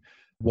see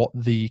what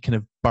the kind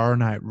of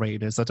burnout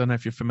rate is. I don't know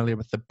if you're familiar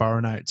with the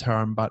burnout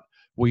term, but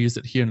we use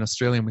it here in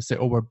Australia and we say,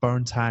 oh, we're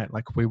burnt out,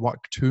 like we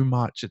work too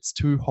much, it's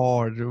too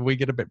hard, we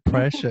get a bit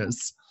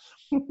precious.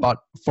 But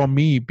for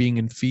me, being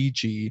in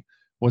Fiji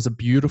was a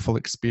beautiful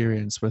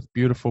experience with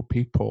beautiful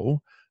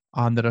people,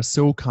 and that are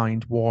so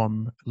kind,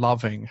 warm,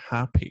 loving,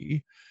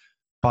 happy,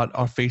 but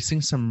are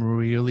facing some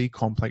really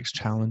complex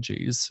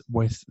challenges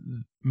with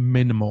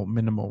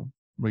minimal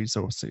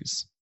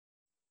resources.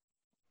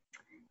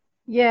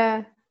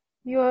 Yeah,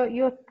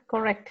 you're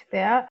correct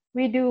there.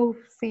 We do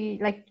see,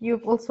 like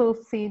you've also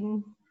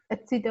seen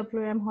at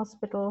CWM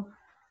hospital,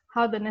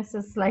 how the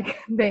nurses like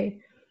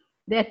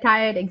they're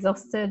tired,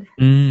 exhausted,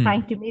 Mm,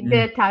 trying to meet mm,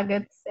 their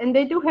targets, and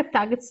they do have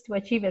targets to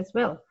achieve as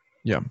well.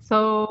 yeah.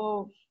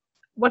 So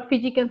what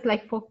Fiji can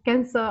like for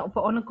cancer,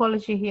 for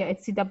oncology here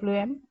at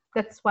CWM.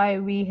 That's why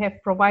we have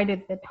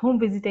provided that home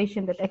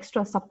visitation, that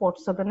extra support,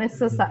 so the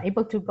nurses are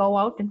able to go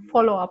out and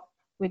follow up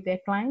with their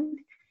client,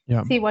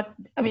 Yeah. see what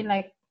I mean,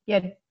 like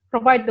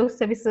provide those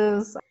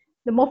services,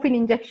 the morphine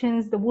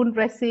injections, the wound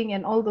dressing,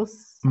 and all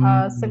those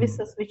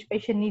services which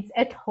patient needs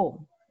at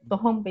home, the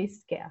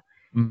home-based care.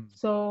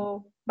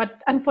 So, but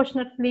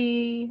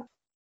unfortunately,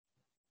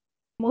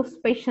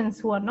 most patients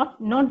who are not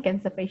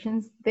non-cancer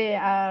patients, they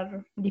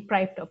are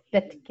deprived of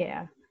that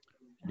care,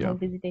 home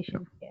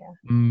visitation care.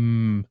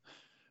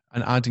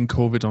 And adding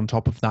COVID on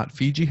top of that,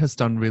 Fiji has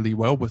done really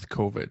well with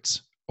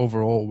COVID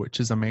overall, which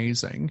is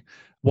amazing.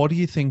 What do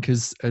you think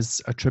is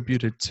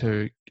attributed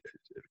to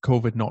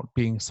COVID not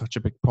being such a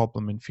big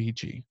problem in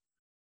Fiji?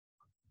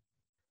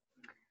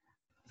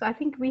 So I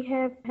think we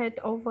have had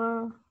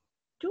over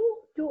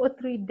two or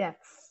three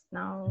deaths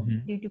now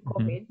due to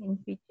COVID in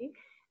Fiji.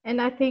 And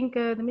I think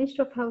the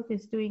Ministry of Health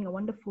is doing a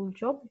wonderful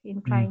job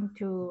in trying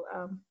to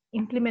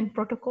implement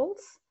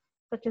protocols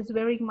such as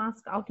wearing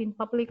masks out in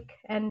public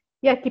and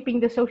keeping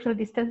the social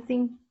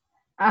distancing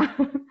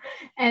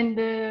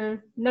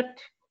and not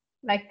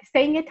like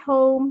staying at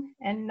home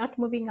and not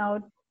moving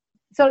out.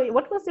 Sorry,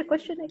 what was the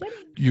question again?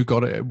 You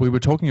got it. We were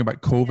talking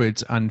about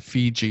COVID and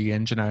Fiji,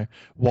 and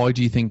why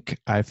do you think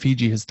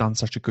Fiji has done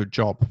such a good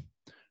job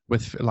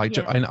with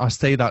and I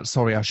say that,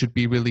 sorry, I should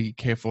be really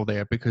careful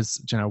there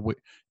because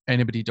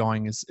anybody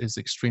dying is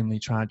extremely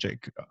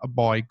tragic.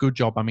 By good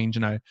job, I mean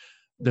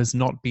there's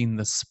not been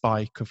the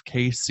spike of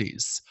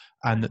cases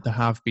and that there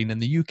have been in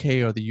the UK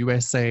or the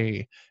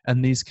USA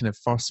and these kind of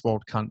first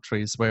world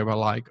countries where we're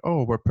like,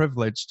 oh, we're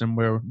privileged and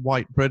we're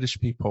white British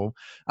people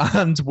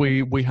and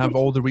we have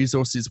all the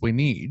resources we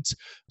need,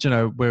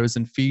 whereas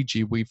in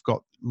Fiji, we've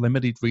got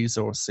limited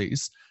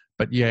resources,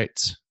 but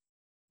yet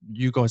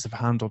you guys have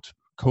handled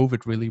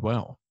COVID really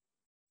well.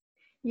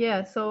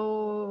 Yeah,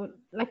 so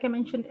like I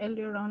mentioned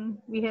earlier on,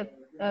 we had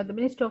the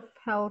Ministry of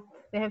Health,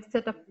 they have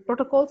set up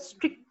protocols,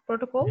 strict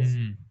protocols.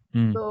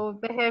 So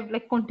they have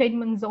like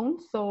containment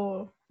zones.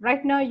 So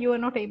right now you are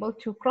not able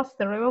to cross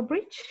the river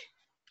bridge.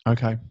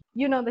 Okay.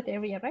 You know that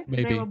area, right?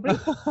 Maybe. River bridge.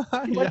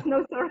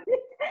 No, sorry.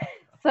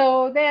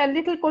 So there are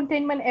little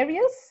containment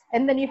areas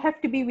and then you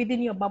have to be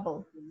within your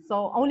bubble.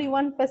 So only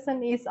one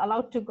person is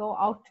allowed to go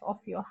out of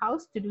your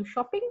house to do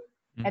shopping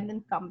and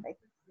then come back.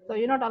 So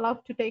you're not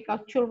allowed to take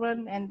out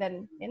children and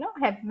then,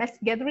 have mass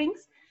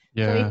gatherings.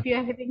 Yeah. So if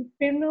you're having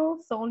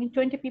funerals, so only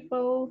 20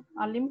 people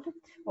are limited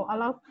or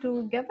allowed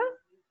to gather.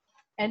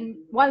 And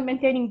while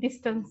maintaining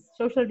distance,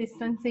 social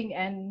distancing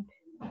and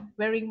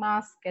wearing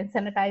masks and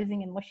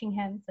sanitizing and washing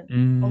hands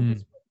and all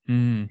this.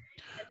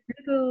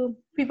 Little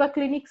fever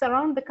clinics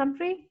around the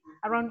country,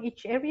 around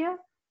each area.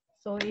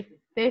 So if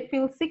they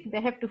feel sick,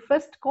 they have to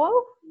first call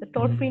the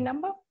toll-free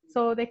number.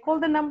 So they call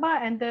the number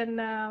and then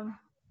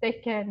they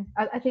can,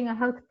 I think a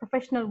health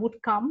professional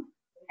would come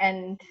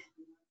and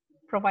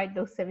provide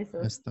those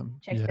services,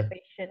 check the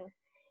patient.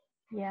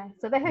 Yeah,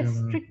 so they have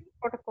strict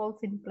protocols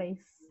in place.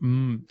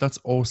 That's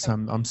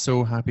awesome. I'm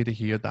so happy to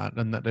hear that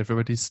and that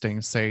everybody's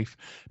staying safe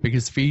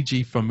because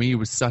Fiji for me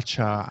was such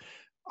a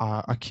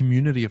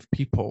community of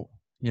people,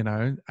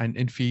 and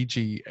in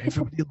Fiji,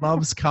 everybody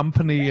loves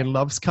company and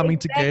loves coming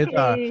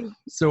together.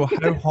 So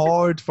how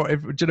hard for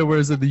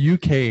whereas in the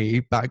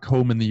UK, back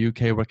home in the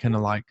UK, we're kind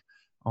of like,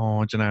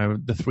 oh,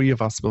 the three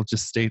of us will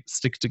just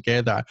stick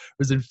together.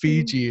 Whereas in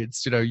Fiji,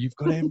 it's, you've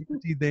got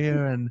everybody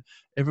there and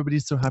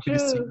everybody's so happy to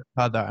see each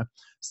other.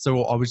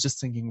 So I was just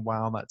thinking,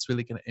 wow, that's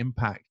really going to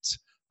impact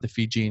the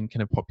Fijian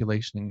kind of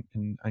population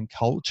and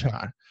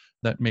culture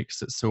that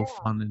makes it so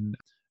fun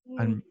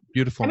and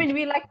beautiful. I mean,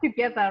 we like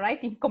together,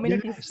 right? In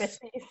community spaces.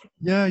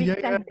 Yeah.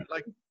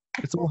 Like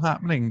it's all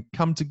happening.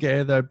 Come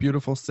together,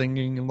 beautiful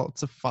singing and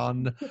lots of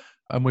fun.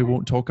 And we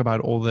won't talk about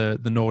all the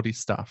naughty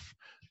stuff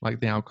like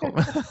the alcohol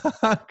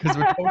because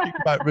we're talking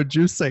about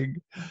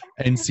reducing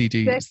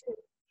NCDs. Exactly.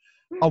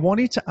 I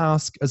wanted to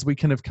ask, as we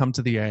kind of come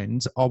to the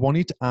end, I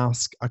wanted to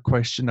ask a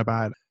question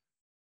about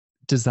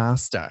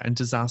disaster and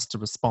disaster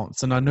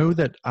response. And I know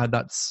that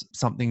that's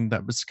something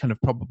that was kind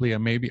of probably,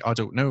 maybe, I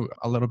don't know,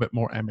 a little bit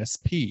more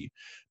MSP.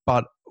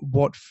 But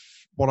what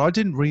I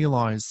didn't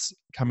realize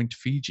coming to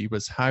Fiji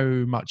was how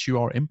much you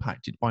are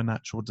impacted by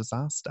natural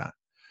disaster.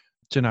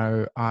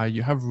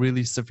 You have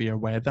really severe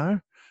weather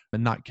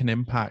and that can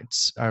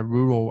impact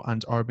rural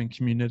and urban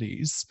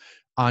communities.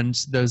 And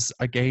there's,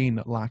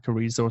 again, lack of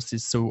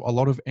resources. So a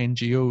lot of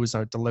NGOs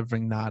are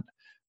delivering that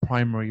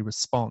primary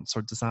response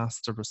or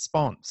disaster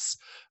response.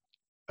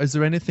 Is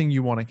there anything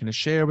you want to kind of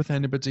share with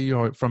anybody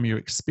or from your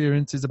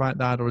experiences about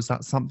that? Or is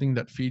that something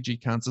that Fiji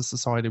Cancer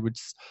Society would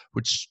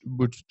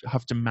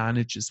have to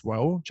manage as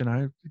well,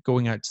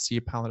 going out to see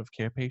palliative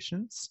care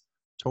patients?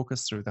 Talk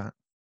us through that.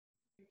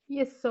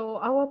 Yes, so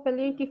our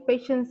palliative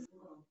patients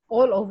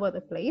all over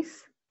the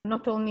place.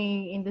 Not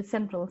only in the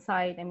central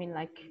side, I mean,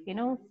 like,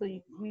 so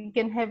we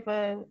can have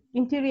a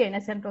interior and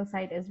a central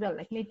side as well,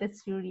 like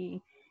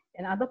Nittasuri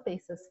and other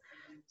places.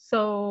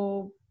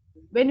 So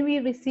when we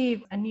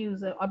receive a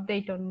news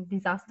update on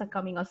disaster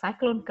coming or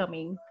cyclone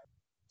coming,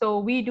 So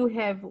we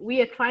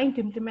are trying to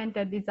implement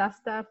a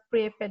disaster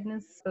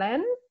preparedness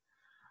plan.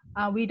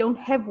 We don't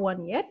have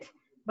one yet,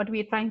 but we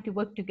are trying to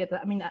work together.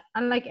 I mean,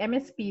 unlike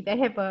MSP, they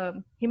have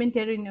a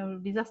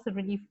humanitarian disaster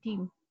relief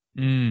team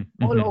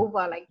all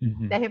over. Like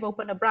they have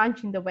opened a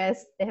branch in the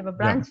west, they have a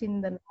branch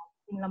in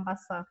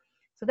Lambasa.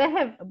 So they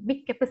have a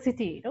big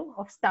capacity,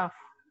 of staff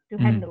to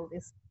handle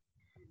this.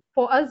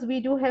 For us, we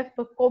do have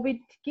the COVID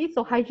kits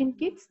or hygiene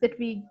kits that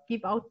we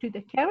give out to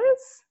the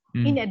carers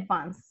in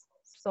advance.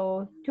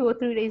 So 2 or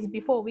 3 days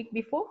before, a week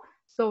before.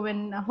 So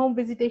when a home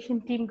visitation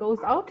team goes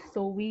out,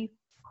 so we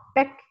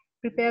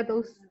prepare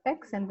those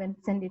packs and then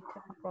send it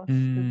across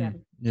to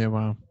them. Yeah,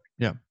 wow.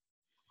 Yeah.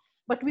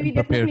 But we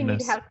definitely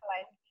need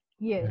helpline.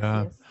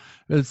 Yes.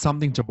 It's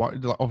something to work.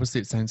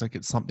 Obviously, it sounds like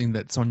it's something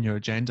that's on your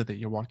agenda that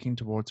you're working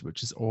towards,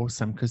 which is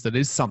awesome, because it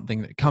is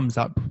something that comes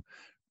up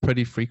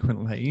pretty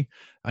frequently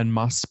and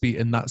must be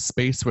in that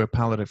space where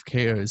palliative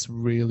care is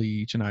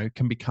really,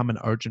 can become an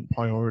urgent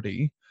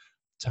priority.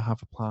 To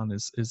have a plan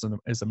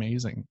is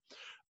amazing.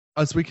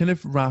 As we kind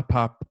of wrap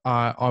up,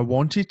 I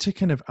wanted to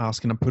kind of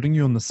ask, and I'm putting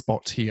you on the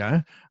spot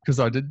here because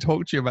I did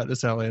talk to you about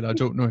this earlier, and I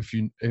don't know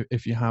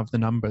if you have the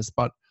numbers,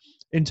 but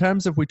in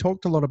terms of, we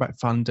talked a lot about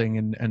funding,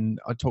 and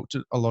I talked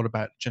a lot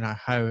about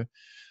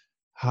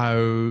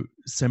how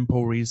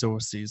simple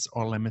resources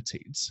are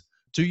limited.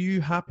 Do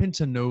you happen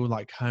to know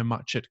like how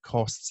much it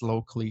costs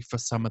locally for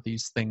some of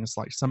these things,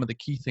 like some of the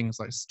key things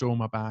like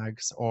stoma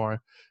bags or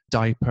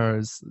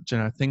diapers,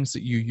 things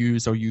that you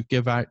use or you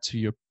give out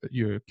to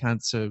your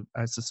Cancer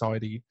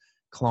Society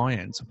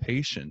clients or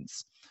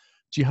patients?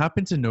 Do you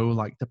happen to know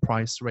like the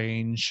price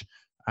range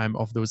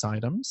of those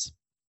items?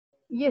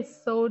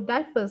 Yes, so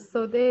diapers.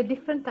 So there are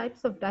different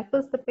types of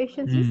diapers the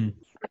patients use.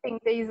 I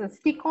think there is a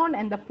stick-on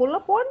and the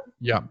pull-up one.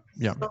 Yeah.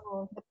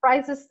 So the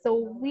prices, so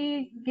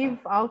we give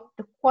out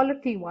the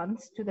quality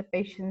ones to the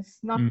patients,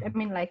 not,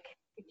 like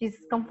it is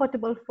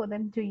comfortable for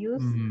them to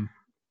use.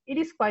 It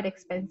is quite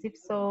expensive.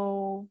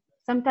 So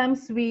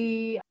sometimes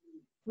we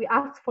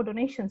ask for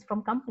donations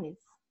from companies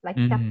like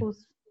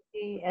Tapus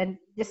and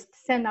just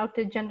send out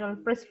a general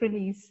press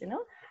release,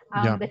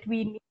 that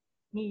we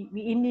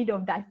in need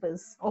of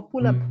diapers or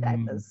pull-up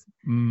diapers.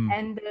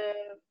 And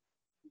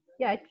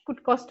it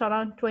could cost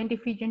around 20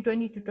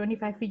 to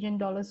 25 Fijian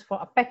dollars for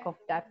a pack of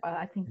diaper.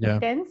 I think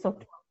 10 or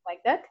 12 like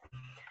that.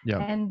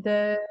 And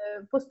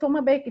for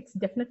stoma bag, it's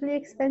definitely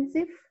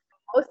expensive.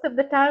 Most of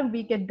the time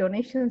we get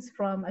donations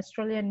from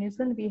Australia and New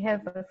Zealand. We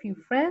have a few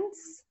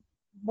friends,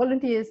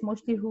 volunteers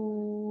mostly,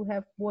 who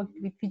have worked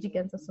with Fiji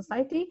Cancer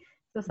Society.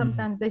 So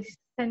sometimes they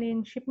send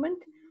in shipment,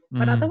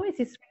 but otherwise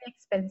it's really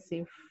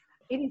expensive.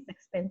 It is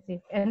expensive.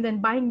 And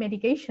then buying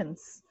medications.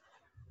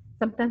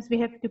 Sometimes we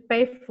have to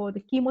pay for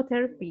the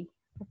chemotherapy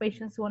for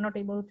patients who are not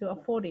able to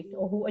afford it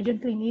or who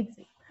urgently needs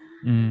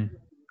it.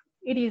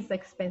 It is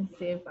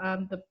expensive.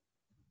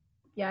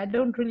 I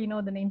don't really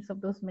know the names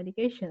of those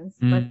medications,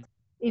 but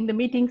in the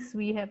meetings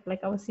we have, like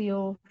our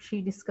CEO,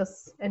 she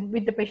discussed, and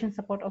with the patient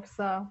support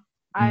officer,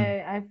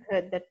 I've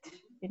heard that,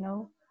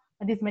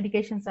 these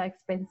medications are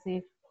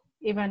expensive.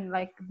 Even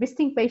like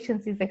visiting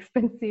patients is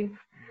expensive.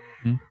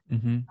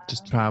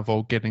 Just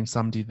travel, getting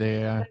somebody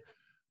there,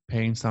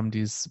 paying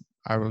somebody's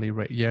hourly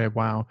rate. Yeah,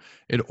 wow.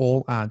 It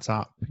all adds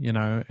up, it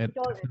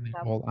definitely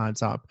all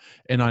adds up.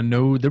 And I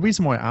know the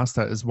reason why I asked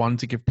that is, one,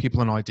 to give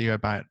people an idea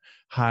about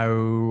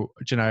how,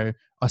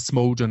 a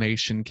small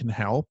donation can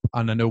help.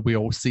 And I know we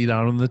all see that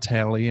on the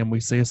telly and we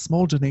say a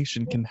small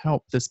donation can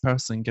help this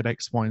person get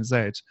X, Y, and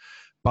Z.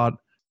 But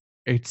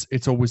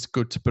it's always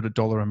good to put a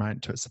dollar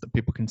amount to it so that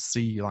people can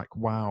see, like,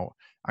 wow,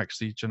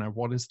 actually,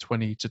 what is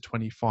 $20 to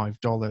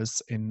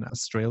 $25 in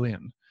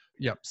Australian?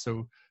 Yep.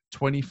 So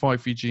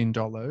 25 Fijian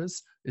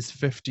dollars is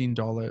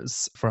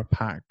 $15 for a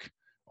pack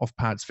of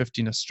pads,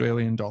 15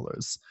 Australian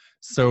dollars.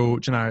 So,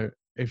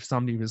 if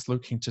somebody was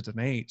looking to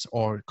donate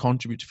or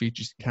contribute to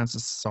Fiji Cancer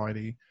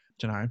Society,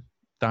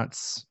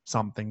 that's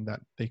something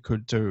that they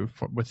could do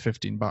with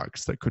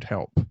 $15 that could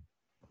help.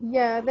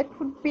 Yeah, that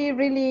could be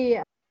really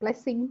a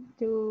blessing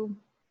to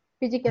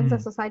Fiji Cancer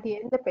Society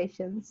and the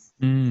patients.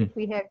 If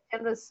we have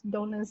generous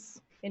donors,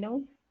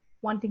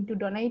 wanting to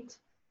donate.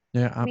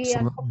 Yeah,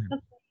 absolutely.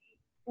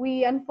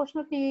 We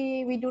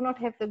unfortunately do not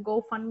have the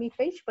GoFundMe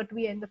page, but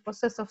we are in the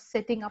process of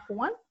setting up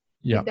one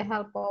with the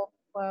help of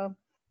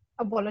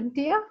a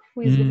volunteer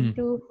who is willing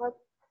to help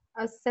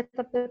us set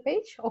up the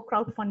page, or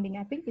crowdfunding,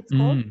 I think it's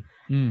called.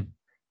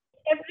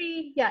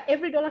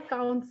 Every dollar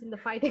counts in the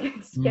fight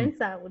against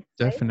cancer, I would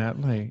say.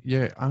 Definitely.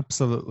 Yeah,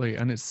 absolutely.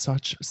 And it's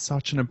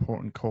such an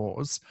important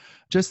cause.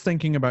 Just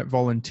thinking about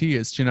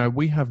volunteers,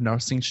 we have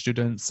nursing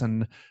students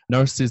and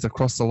nurses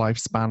across the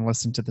lifespan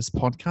listen to this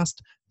podcast.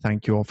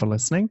 Thank you all for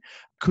listening.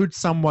 Could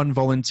someone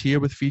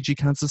volunteer with Fiji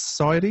Cancer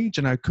Society?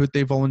 Could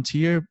they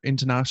volunteer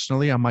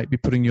internationally? I might be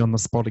putting you on the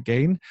spot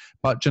again,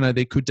 but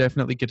they could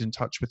definitely get in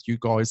touch with you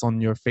guys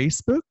on your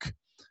Facebook,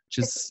 which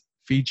is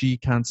Fiji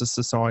Cancer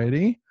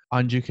Society.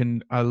 And you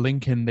can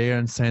link in there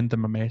and send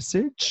them a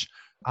message.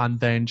 And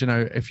then, you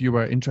know, if you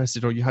were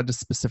interested or you had a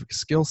specific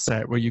skill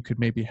set where you could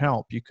maybe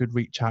help, you could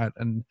reach out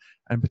and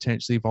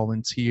potentially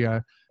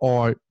volunteer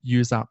or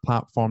use that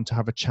platform to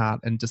have a chat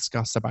and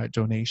discuss about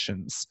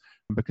donations.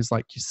 Because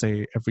like you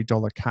say, every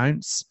dollar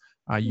counts.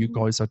 You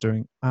guys are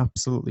doing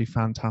absolutely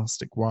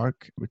fantastic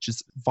work, which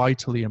is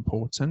vitally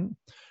important,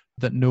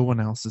 that no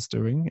one else is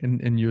doing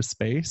in your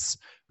space,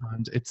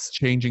 and it's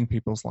changing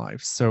people's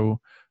lives. So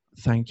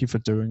thank you for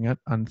doing it,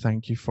 and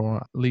thank you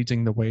for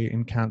leading the way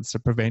in cancer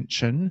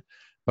prevention,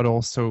 but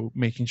also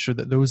making sure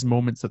that those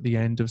moments at the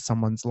end of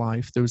someone's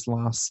life, those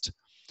last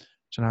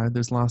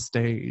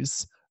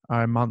days,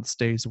 months,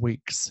 days,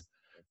 weeks,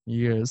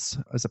 years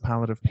as a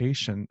palliative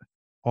patient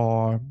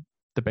are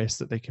the best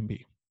that they can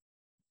be.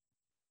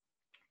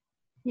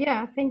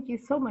 Yeah, thank you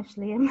so much,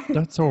 Liam.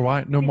 That's all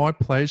right. No, my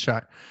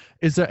pleasure.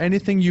 Is there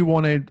anything you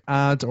want to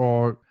add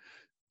or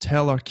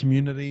tell our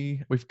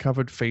community? We've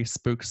covered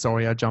Facebook.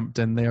 Sorry, I jumped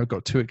in there. I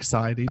got too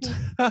excited.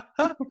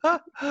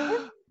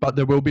 But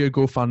there will be a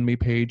GoFundMe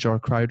page or a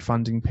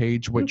crowdfunding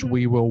page, which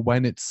we will,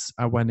 when it's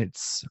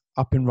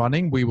up and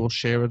running, we will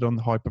share it on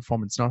the High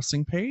Performance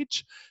Nursing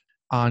page.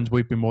 And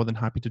we'd be more than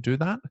happy to do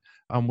that.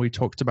 And we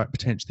talked about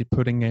potentially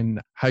putting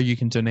in how you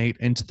can donate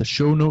into the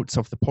show notes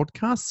of the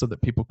podcast so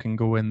that people can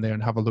go in there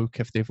and have a look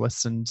if they've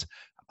listened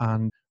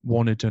and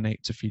want to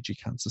donate to Fiji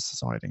Cancer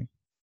Society.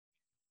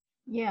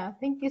 Yeah,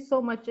 thank you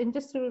so much. And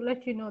just to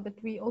let you know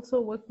that we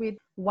also work with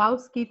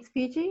WOW's Kids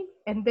Fiji,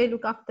 and they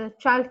look after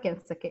child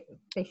cancer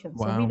patients.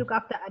 Wow. So we look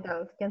after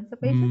adult cancer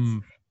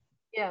patients.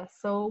 Yeah,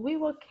 so we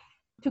work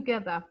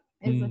together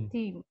as a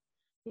team.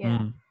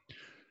 Yeah.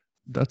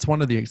 That's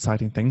one of the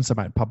exciting things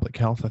about public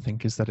health, I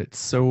think, is that it's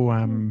so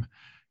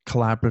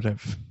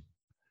collaborative.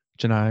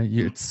 You know,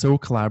 it's so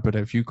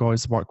collaborative. You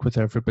guys work with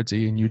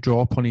everybody and you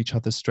draw upon each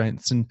other's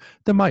strengths, and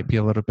there might be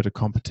a little bit of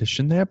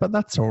competition there, but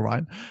that's all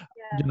right.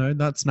 Yeah. You know,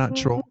 that's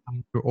natural.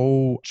 We're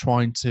all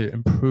trying to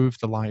improve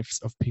the lives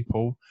of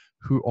people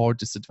who are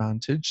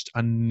disadvantaged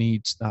and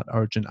need that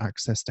urgent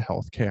access to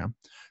healthcare.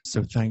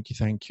 So thank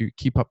you.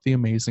 Keep up the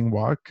amazing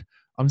work.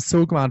 I'm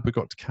so glad we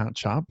got to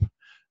catch up.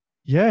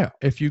 Yeah,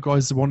 if you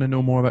guys want to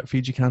know more about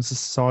Fiji Cancer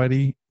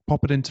Society,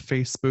 pop it into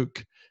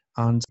Facebook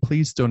and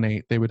please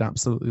donate. They would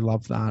absolutely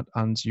love that.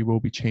 And you will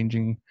be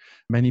changing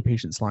many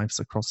patients' lives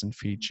across in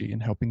Fiji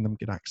and helping them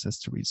get access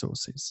to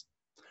resources.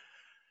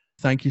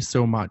 Thank you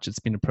so much. It's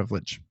been a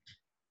privilege.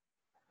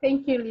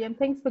 Thank you, Liam.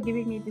 Thanks for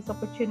giving me this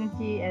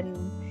opportunity. And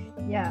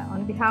yeah,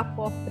 on behalf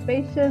of the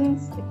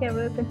patients, the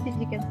carers, and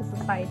Fiji Cancer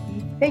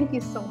Society, thank you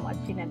so much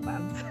in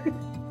advance.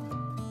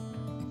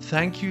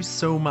 Thank you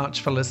so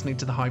much for listening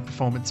to the High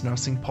Performance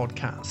Nursing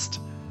Podcast.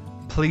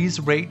 Please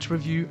rate,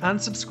 review,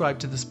 and subscribe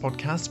to this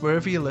podcast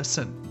wherever you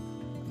listen.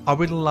 I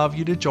would love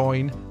you to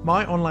join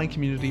my online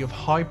community of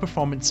high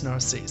performance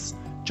nurses.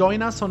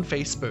 Join us on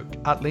Facebook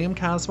at Liam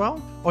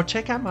Caswell or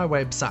check out my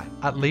website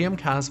at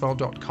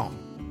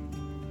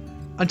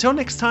liamcaswell.com. Until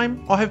next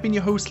time, I have been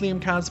your host,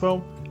 Liam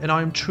Caswell, and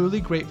I am truly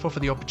grateful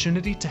for the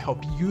opportunity to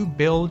help you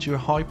build your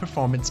high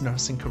performance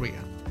nursing career.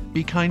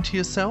 Be kind to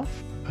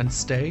yourself and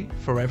stay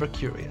forever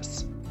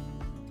curious.